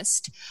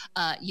Activist.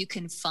 You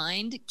can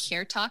find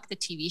Care Talk, the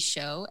TV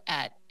show,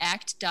 at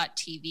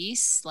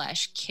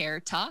act.tv/Care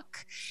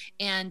Talk.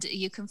 And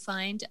you can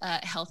find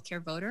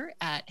Healthcare Voter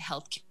at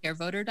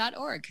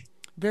healthcarevoter.org.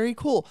 Very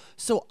cool.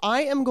 So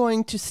I am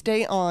going to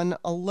stay on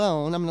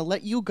alone. I'm going to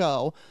let you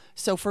go.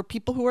 So for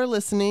people who are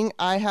listening,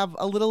 I have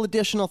a little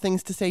additional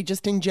things to say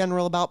just in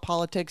general about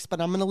politics,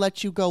 but I'm going to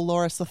let you go,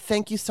 Laura. So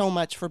thank you so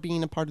much for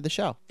being a part of the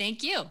show.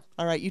 Thank you.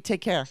 All right. You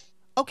take care.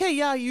 Okay.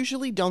 Yeah, I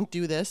usually don't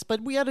do this,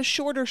 but we had a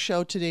shorter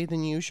show today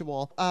than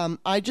usual.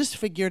 I just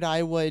figured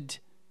I would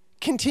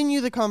continue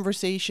the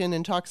conversation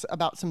and talk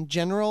about some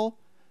general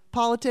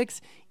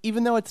politics,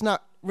 even though it's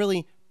not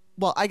really,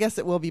 well, I guess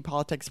it will be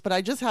politics, but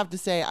I just have to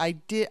say I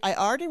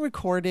already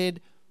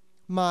recorded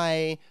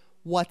my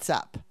What's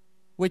Up,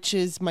 which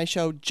is my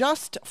show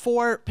just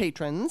for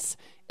patrons.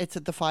 It's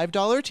at the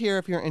 $5 tier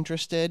if you're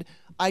interested.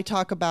 I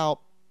talk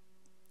about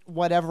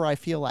whatever I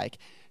feel like.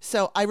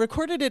 So I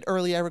recorded it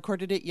early. I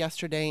recorded it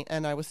yesterday,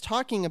 and I was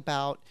talking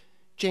about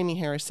Jamie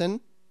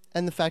Harrison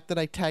and the fact that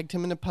I tagged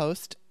him in a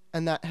post,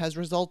 and that has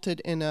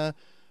resulted in a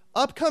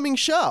upcoming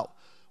show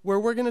where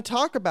we're going to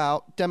talk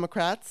about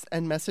Democrats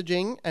and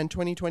messaging and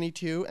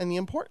 2022 and the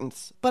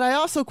importance. But I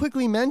also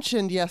quickly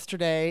mentioned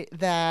yesterday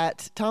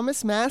that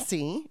Thomas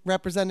Massie,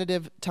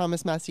 Representative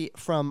Thomas Massie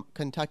from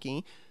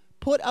Kentucky,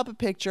 put up a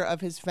picture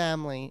of his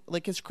family,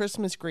 like his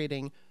Christmas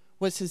greeting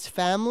was his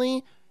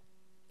family,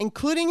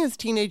 including his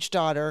teenage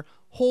daughter,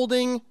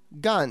 holding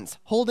guns,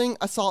 holding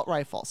assault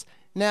rifles.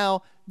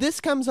 Now,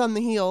 this comes on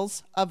the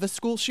heels of a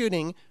school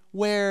shooting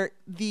where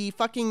the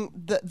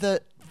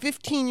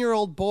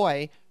 15-year-old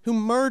boy who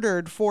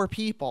murdered 4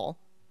 people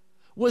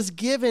was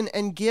given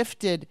and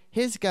gifted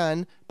his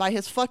gun by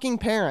his fucking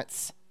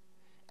parents.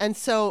 And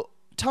so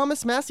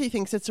Thomas Massie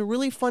thinks it's a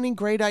really funny,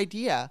 great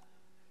idea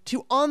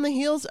to, on the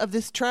heels of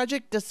this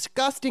tragic,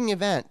 disgusting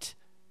event,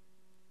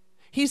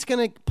 he's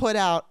going to put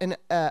out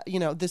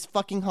this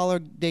fucking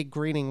holiday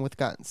greeting with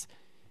guns.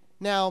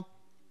 Now,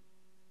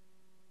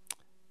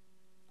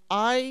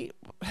 I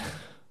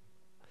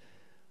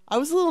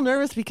was a little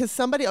nervous because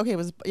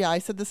I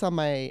said this on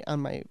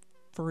my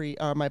free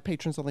my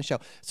patrons only show.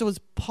 So it was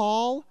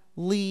Paul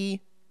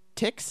Lee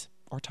Tix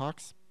or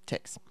Talks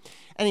Tix.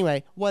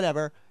 Anyway,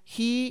 whatever.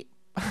 He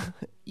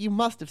you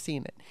must have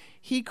seen it.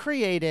 He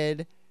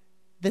created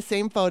the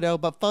same photo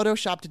but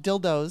photoshopped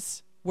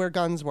dildos where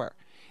guns were.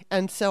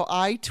 And so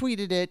I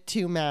tweeted it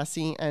to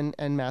Massie,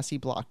 and Massie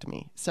blocked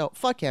me. So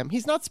fuck him.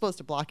 He's not supposed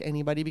to block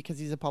anybody because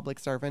he's a public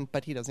servant,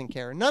 but he doesn't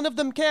care. None of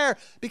them care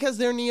because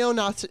they're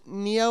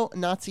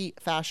neo-Nazi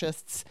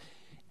fascists,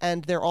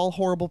 and they're all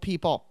horrible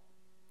people.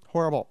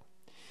 Horrible.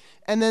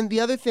 And then the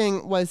other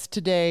thing was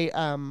today,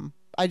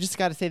 I just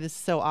got to say this is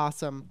so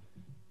awesome.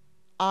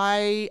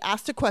 I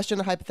asked a question,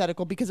 a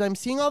hypothetical, because I'm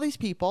seeing all these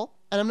people,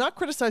 and I'm not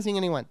criticizing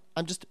anyone.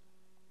 I'm just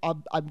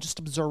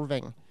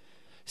observing.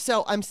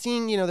 So I'm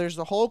seeing, there's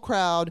a whole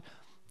crowd,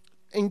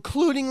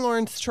 including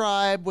Lawrence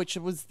Tribe, which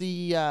was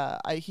he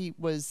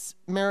was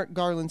Merrick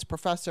Garland's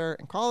professor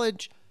in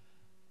college.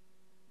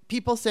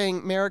 People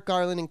saying Merrick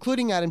Garland,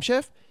 including Adam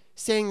Schiff,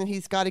 saying that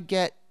he's got to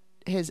get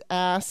his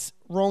ass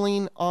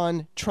rolling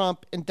on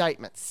Trump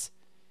indictments.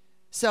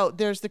 So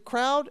there's the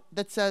crowd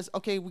that says,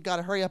 okay, we got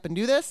to hurry up and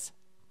do this.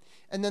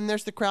 And then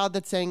there's the crowd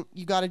that's saying,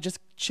 you got to just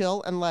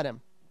chill and let him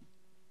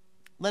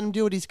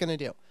do what he's going to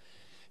do.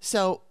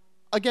 So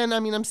again,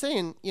 I'm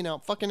saying,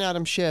 fucking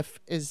Adam Schiff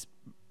is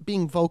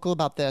being vocal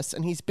about this,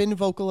 and he's been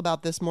vocal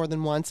about this more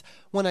than once.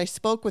 When I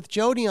spoke with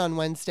Jody on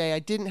Wednesday, I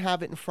didn't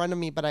have it in front of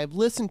me, but I've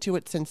listened to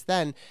it since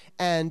then.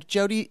 And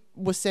Jody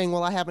was saying,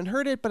 well, I haven't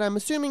heard it, but I'm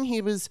assuming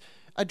he was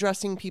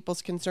addressing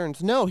people's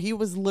concerns. No, he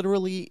was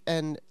literally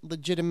and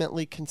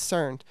legitimately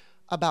concerned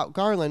about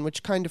Garland,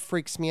 which kind of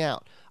freaks me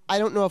out. I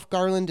don't know if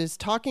Garland is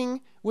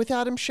talking with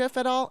Adam Schiff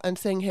at all and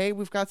saying, hey,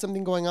 we've got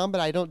something going on,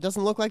 but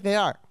doesn't look like they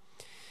are.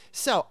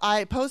 So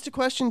I posed a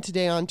question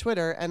today on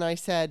Twitter, and I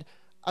said,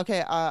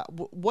 okay,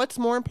 what's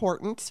more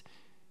important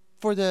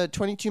for the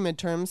 22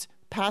 midterms,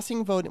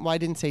 passing voting? Well, I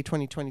didn't say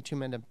 2022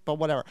 midterm, but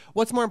whatever.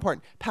 What's more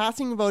important,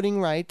 passing voting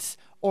rights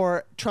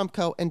or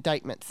Trumpco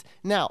indictments?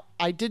 Now,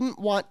 I didn't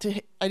want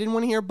to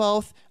hear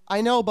both.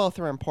 I know both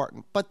are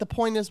important, but the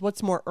point is,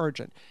 what's more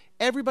urgent?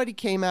 Everybody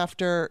came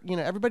after,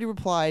 everybody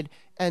replied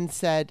and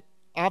said,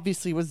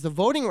 obviously, was the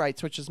voting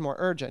rights, which is more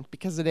urgent,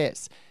 because it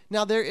is.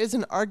 Now, there is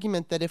an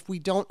argument that if we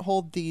don't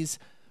hold these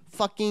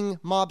fucking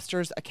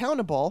mobsters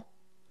accountable,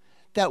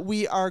 that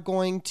we are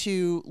going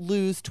to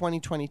lose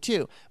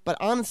 2022. But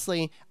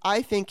honestly,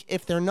 I think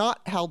if they're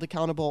not held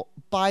accountable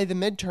by the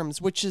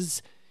midterms, which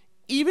is,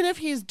 even if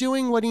he's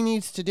doing what he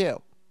needs to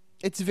do,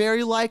 it's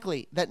very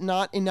likely that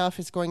not enough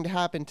is going to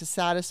happen to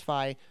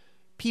satisfy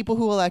people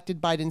who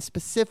elected Biden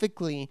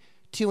specifically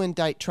to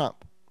indict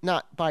Trump.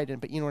 Not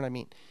Biden, but you know what I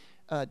mean.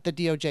 The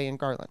DOJ and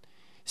Garland.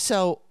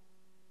 So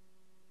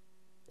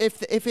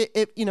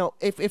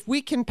if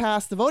we can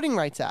pass the Voting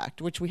Rights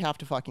Act, which we have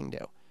to fucking do,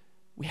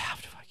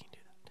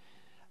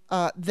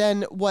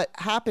 then what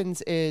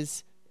happens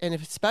is, and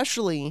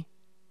especially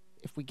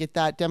if we get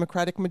that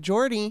Democratic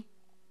majority,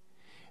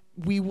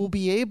 we will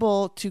be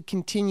able to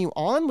continue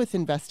on with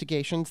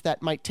investigations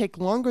that might take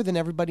longer than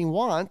everybody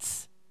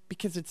wants,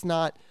 because it's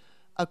not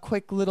a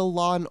quick little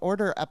Law and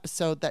Order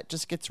episode that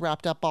just gets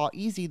wrapped up all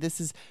easy.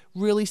 This is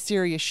really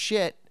serious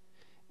shit.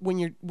 When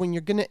you're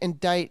going to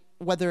indict,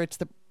 whether it's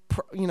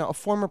a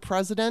former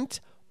president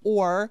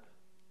or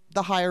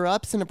the higher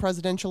ups in a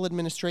presidential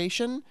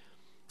administration,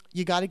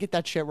 you got to get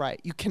that shit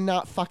right. You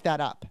cannot fuck that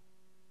up.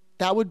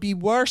 That would be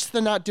worse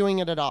than not doing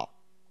it at all.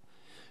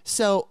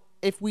 So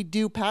if we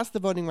do pass the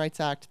Voting Rights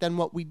Act, then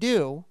what we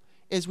do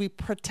is we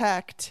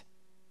protect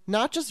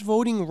not just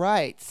voting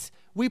rights,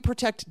 we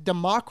protect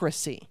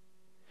democracy.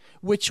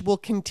 which will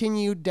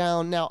continue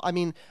down. Now, I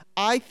mean,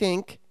 I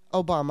think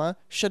Obama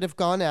should have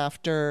gone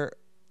after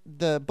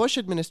the Bush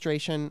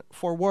administration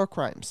for war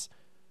crimes.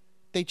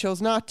 They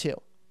chose not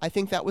to. I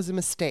think that was a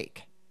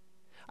mistake.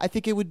 I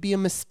think it would be a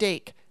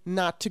mistake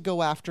not to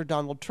go after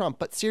Donald Trump.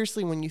 But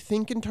seriously, when you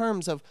think in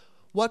terms of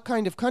what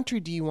kind of country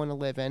do you want to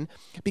live in?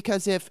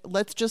 Because if,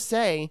 let's just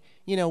say,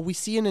 we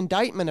see an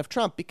indictment of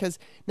Trump, because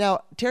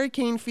now Terry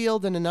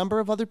Canfield and a number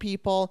of other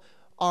people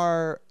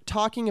are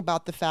talking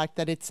about the fact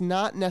that it's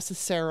not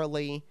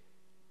necessarily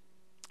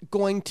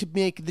going to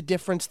make the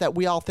difference that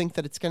we all think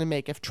that it's going to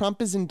make. If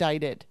Trump is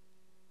indicted,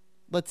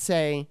 let's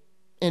say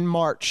in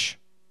March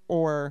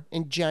or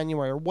in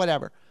January or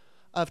whatever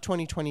of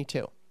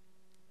 2022,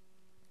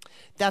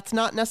 that's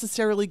not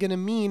necessarily going to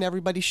mean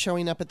everybody's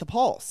showing up at the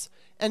polls.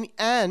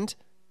 And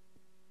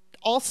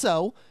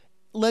also,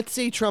 let's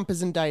say Trump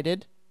is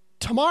indicted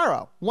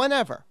tomorrow,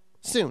 whenever,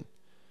 soon.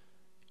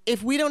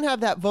 If we don't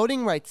have that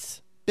voting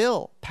rights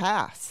bill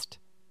passed,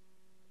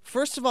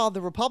 first of all,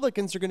 the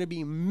Republicans are going to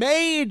be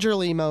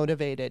majorly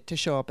motivated to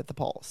show up at the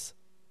polls.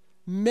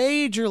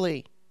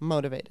 Majorly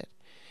motivated.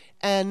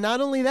 And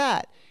not only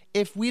that,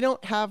 if we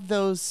don't have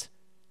those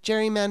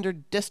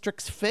gerrymandered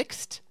districts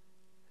fixed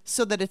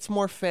so that it's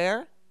more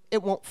fair,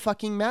 it won't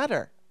fucking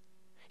matter.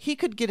 He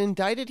could get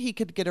indicted, he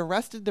could get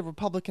arrested, the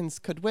Republicans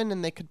could win,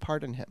 and they could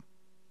pardon him.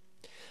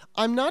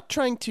 I'm not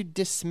trying to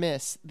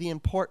dismiss the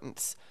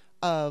importance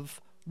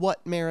of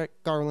what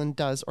Merrick Garland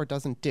does or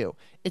doesn't do.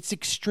 It's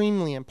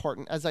extremely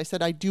important. As I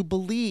said, I do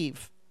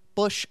believe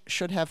Bush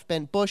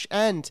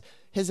and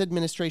his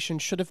administration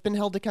should have been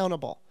held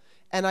accountable.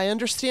 And I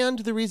understand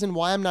the reason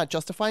why. I'm not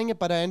justifying it,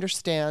 but I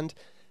understand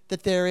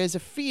that there is a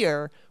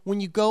fear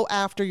when you go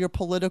after your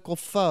political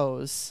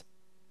foes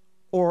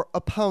or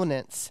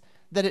opponents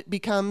that it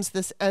becomes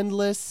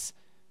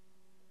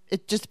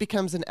it just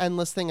becomes an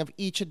endless thing of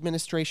each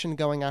administration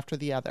going after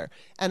the other.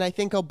 And I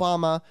think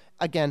Obama,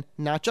 again,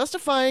 not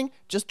justifying,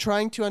 just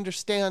trying to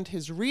understand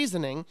his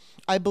reasoning,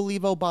 I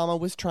believe Obama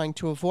was trying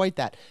to avoid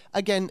that.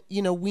 Again,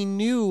 we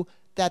knew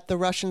that the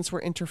Russians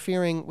were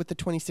interfering with the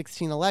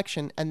 2016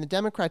 election, and the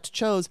Democrats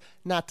chose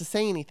not to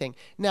say anything.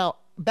 Now,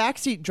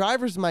 backseat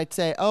drivers might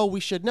say, oh,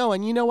 we should know.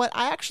 And you know what?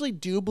 I actually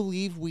do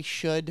believe we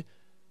should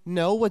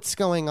know what's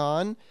going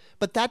on,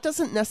 but that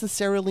doesn't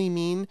necessarily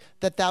mean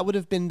that that would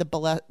have been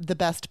the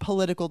best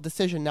political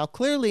decision. Now,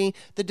 clearly,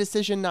 the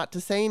decision not to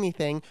say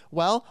anything,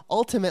 well,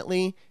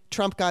 ultimately,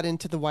 Trump got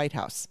into the White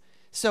House.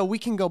 So we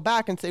can go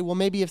back and say, well,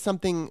 maybe if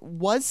something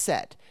was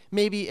said,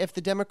 maybe if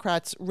the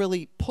Democrats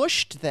really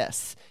pushed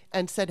this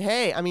and said,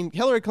 hey, I mean,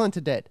 Hillary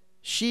Clinton did.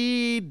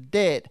 She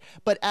did.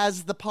 But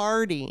as the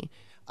party,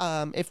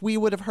 if we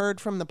would have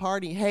heard from the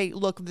party, hey,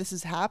 look, this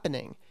is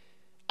happening,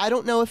 I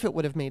don't know if it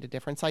would have made a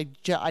difference. I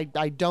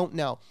don't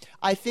know.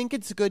 I think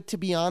it's good to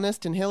be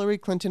honest, and Hillary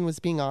Clinton was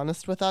being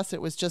honest with us.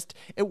 It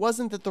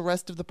wasn't that the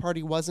rest of the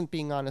party wasn't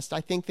being honest. I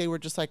think they were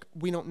just like,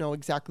 we don't know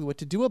exactly what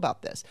to do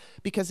about this.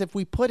 Because if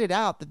we put it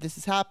out that this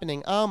is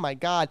happening, oh my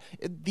God,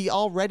 the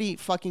already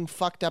fucking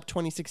fucked up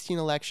 2016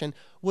 election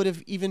would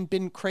have even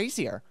been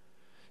crazier.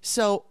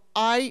 So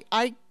I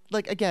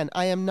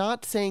am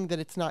not saying that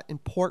it's not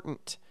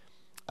important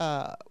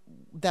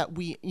that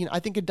we, I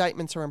think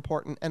indictments are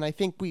important, and I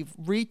think we've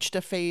reached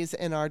a phase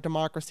in our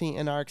democracy,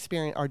 in our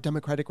experience, our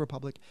democratic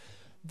republic,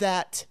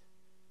 that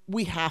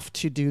we have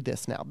to do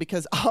this now,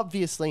 because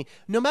obviously,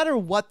 no matter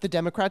what the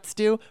Democrats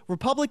do,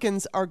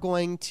 Republicans are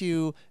going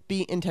to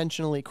be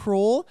intentionally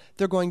cruel.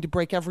 They're going to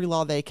break every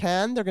law they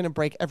can. They're going to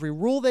break every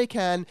rule they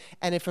can.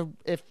 And if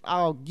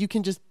you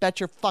can just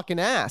bet your fucking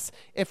ass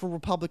if a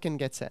Republican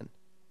gets in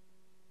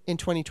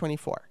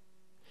 2024,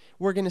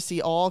 we're going to see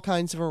all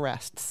kinds of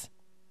arrests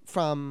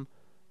from,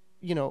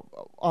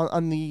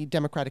 on the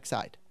Democratic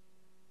side.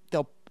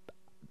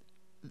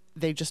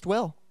 They just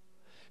will.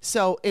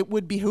 So it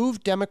would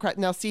behoove Democrat.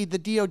 Now, see, the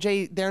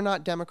DOJ, they're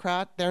not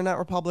Democrat. They're not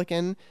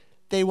Republican.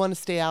 They want to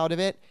stay out of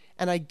it.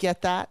 And I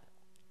get that.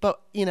 But,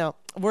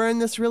 we're in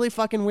this really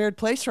fucking weird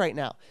place right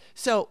now.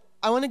 So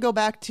I want to go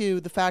back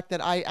to the fact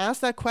that I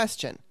asked that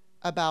question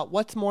about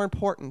what's more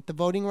important, the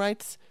voting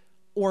rights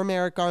or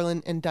Merrick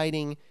Garland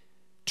indicting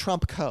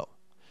Trump Co.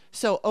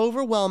 So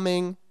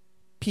overwhelming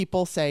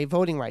people say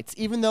voting rights,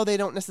 even though they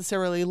don't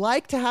necessarily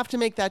like to have to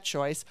make that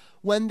choice.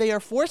 When they are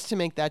forced to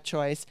make that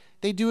choice,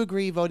 they do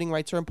agree voting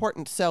rights are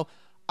important. So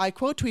I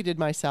quote tweeted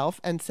myself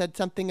and said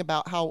something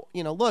about how,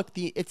 look,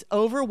 it's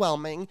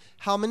overwhelming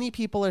how many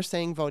people are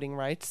saying voting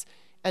rights.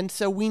 And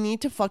so we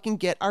need to fucking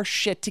get our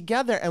shit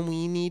together, and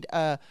we need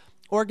a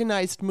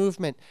organized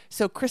movement.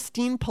 So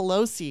Christine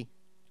Pelosi,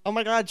 oh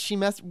my God,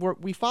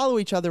 we follow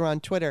each other on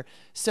Twitter.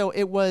 So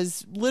it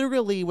was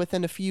literally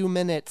within a few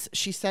minutes,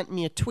 she sent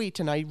me a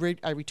tweet, and I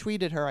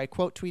retweeted her. I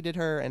quote tweeted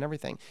her and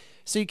everything.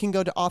 So you can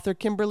go to author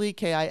Kimberly,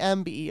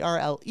 Kimberley,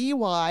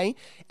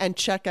 and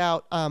check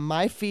out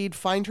my feed,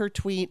 find her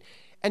tweet.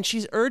 And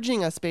she's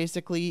urging us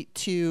basically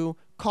to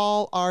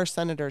call our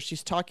senators.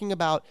 She's talking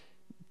about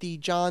the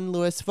John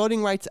Lewis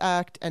Voting Rights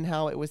Act and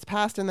how it was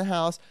passed in the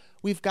House.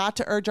 We've got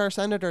to urge our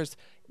senators.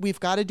 We've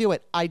got to do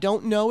it. I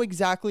don't know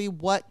exactly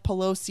what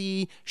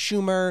Pelosi,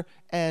 Schumer,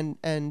 and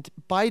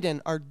Biden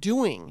are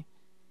doing.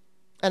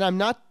 And I'm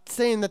not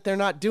saying that they're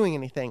not doing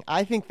anything.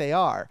 I think they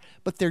are.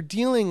 But they're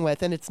dealing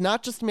with, and it's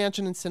not just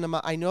Manchin and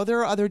Sinema. I know there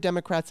are other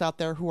Democrats out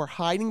there who are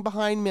hiding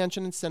behind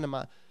Manchin and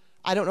Sinema.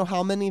 I don't know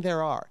how many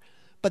there are.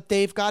 But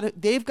they've got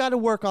to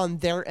work on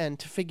their end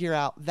to figure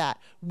out that.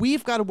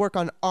 We've got to work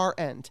on our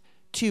end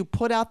to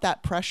put out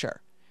that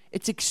pressure.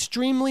 It's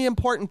extremely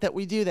important that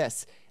we do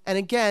this. And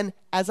again,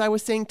 as I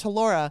was saying to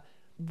Laura,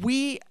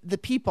 we, the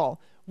people,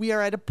 we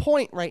are at a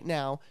point right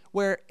now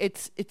where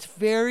it's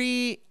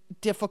very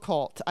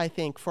difficult, I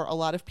think, for a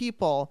lot of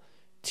people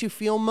to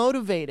feel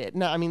motivated.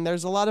 Now, I mean,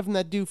 there's a lot of them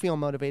that do feel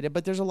motivated,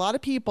 but there's a lot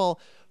of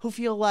people who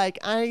feel like,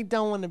 I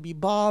don't want to be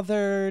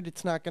bothered.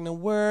 It's not going to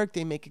work.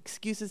 They make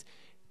excuses.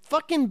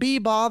 Fucking be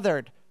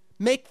bothered.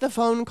 Make the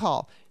phone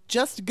call.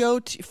 Just go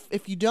to,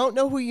 if you don't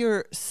know who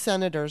your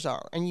senators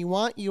are and you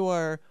want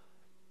your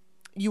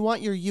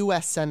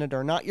U.S.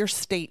 senator, not your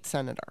state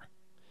senator.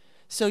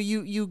 So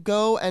you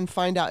go and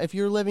find out. If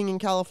you're living in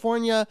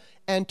California,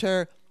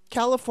 enter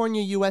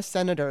California U.S.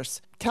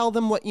 senators. Tell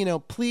them what,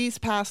 please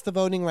pass the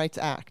Voting Rights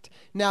Act.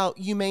 Now,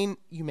 you may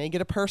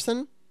get a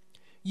person.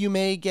 You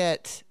may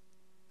get,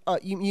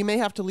 you may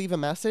have to leave a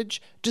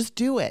message. Just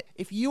do it.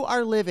 If you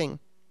are living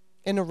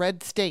in a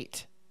red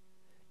state,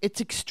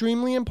 it's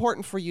extremely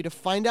important for you to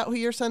find out who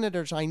your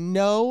senators are. I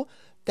know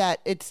that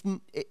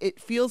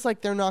it feels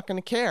like they're not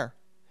going to care.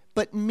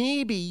 But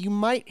maybe you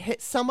might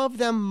hit, some of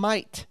them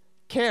might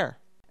care.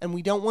 And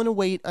we don't want to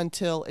wait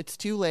until it's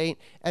too late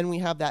and we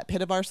have that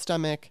pit of our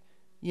stomach,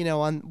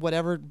 on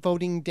whatever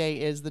voting day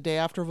is, the day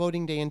after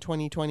voting day in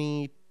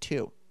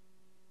 2022.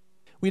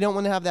 We don't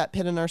want to have that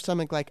pit in our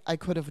stomach like, I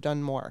could have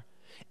done more.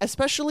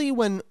 Especially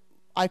when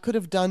I could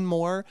have done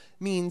more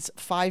means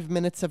 5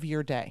 minutes of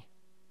your day.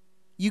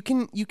 You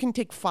can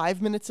take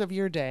 5 minutes of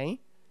your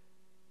day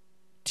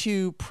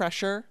to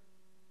pressure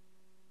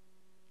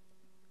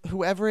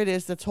whoever it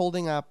is that's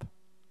holding up,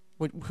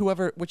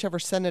 whichever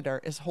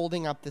senator is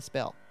holding up this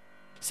bill.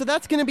 So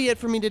that's going to be it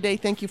for me today.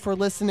 Thank you for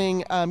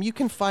listening. You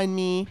can find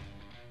me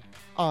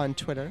on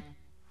Twitter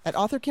at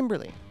Author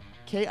Kimberly,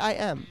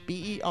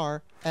 KimberLey.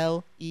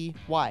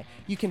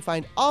 You can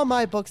find all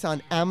my books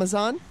on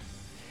Amazon.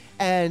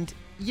 And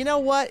you know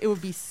what? It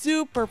would be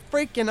super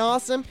freaking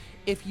awesome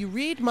if you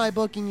read my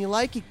book and you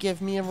like it,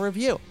 give me a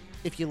review.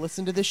 If you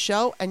listen to this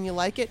show and you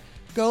like it,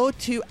 go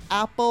to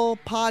Apple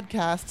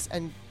Podcasts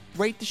and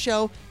rate the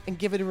show and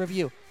give it a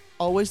review.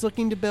 Always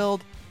looking to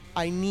build.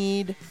 I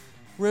need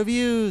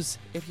reviews.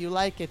 If you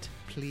like it,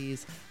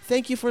 please.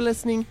 Thank you for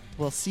listening.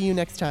 We'll see you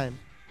next time.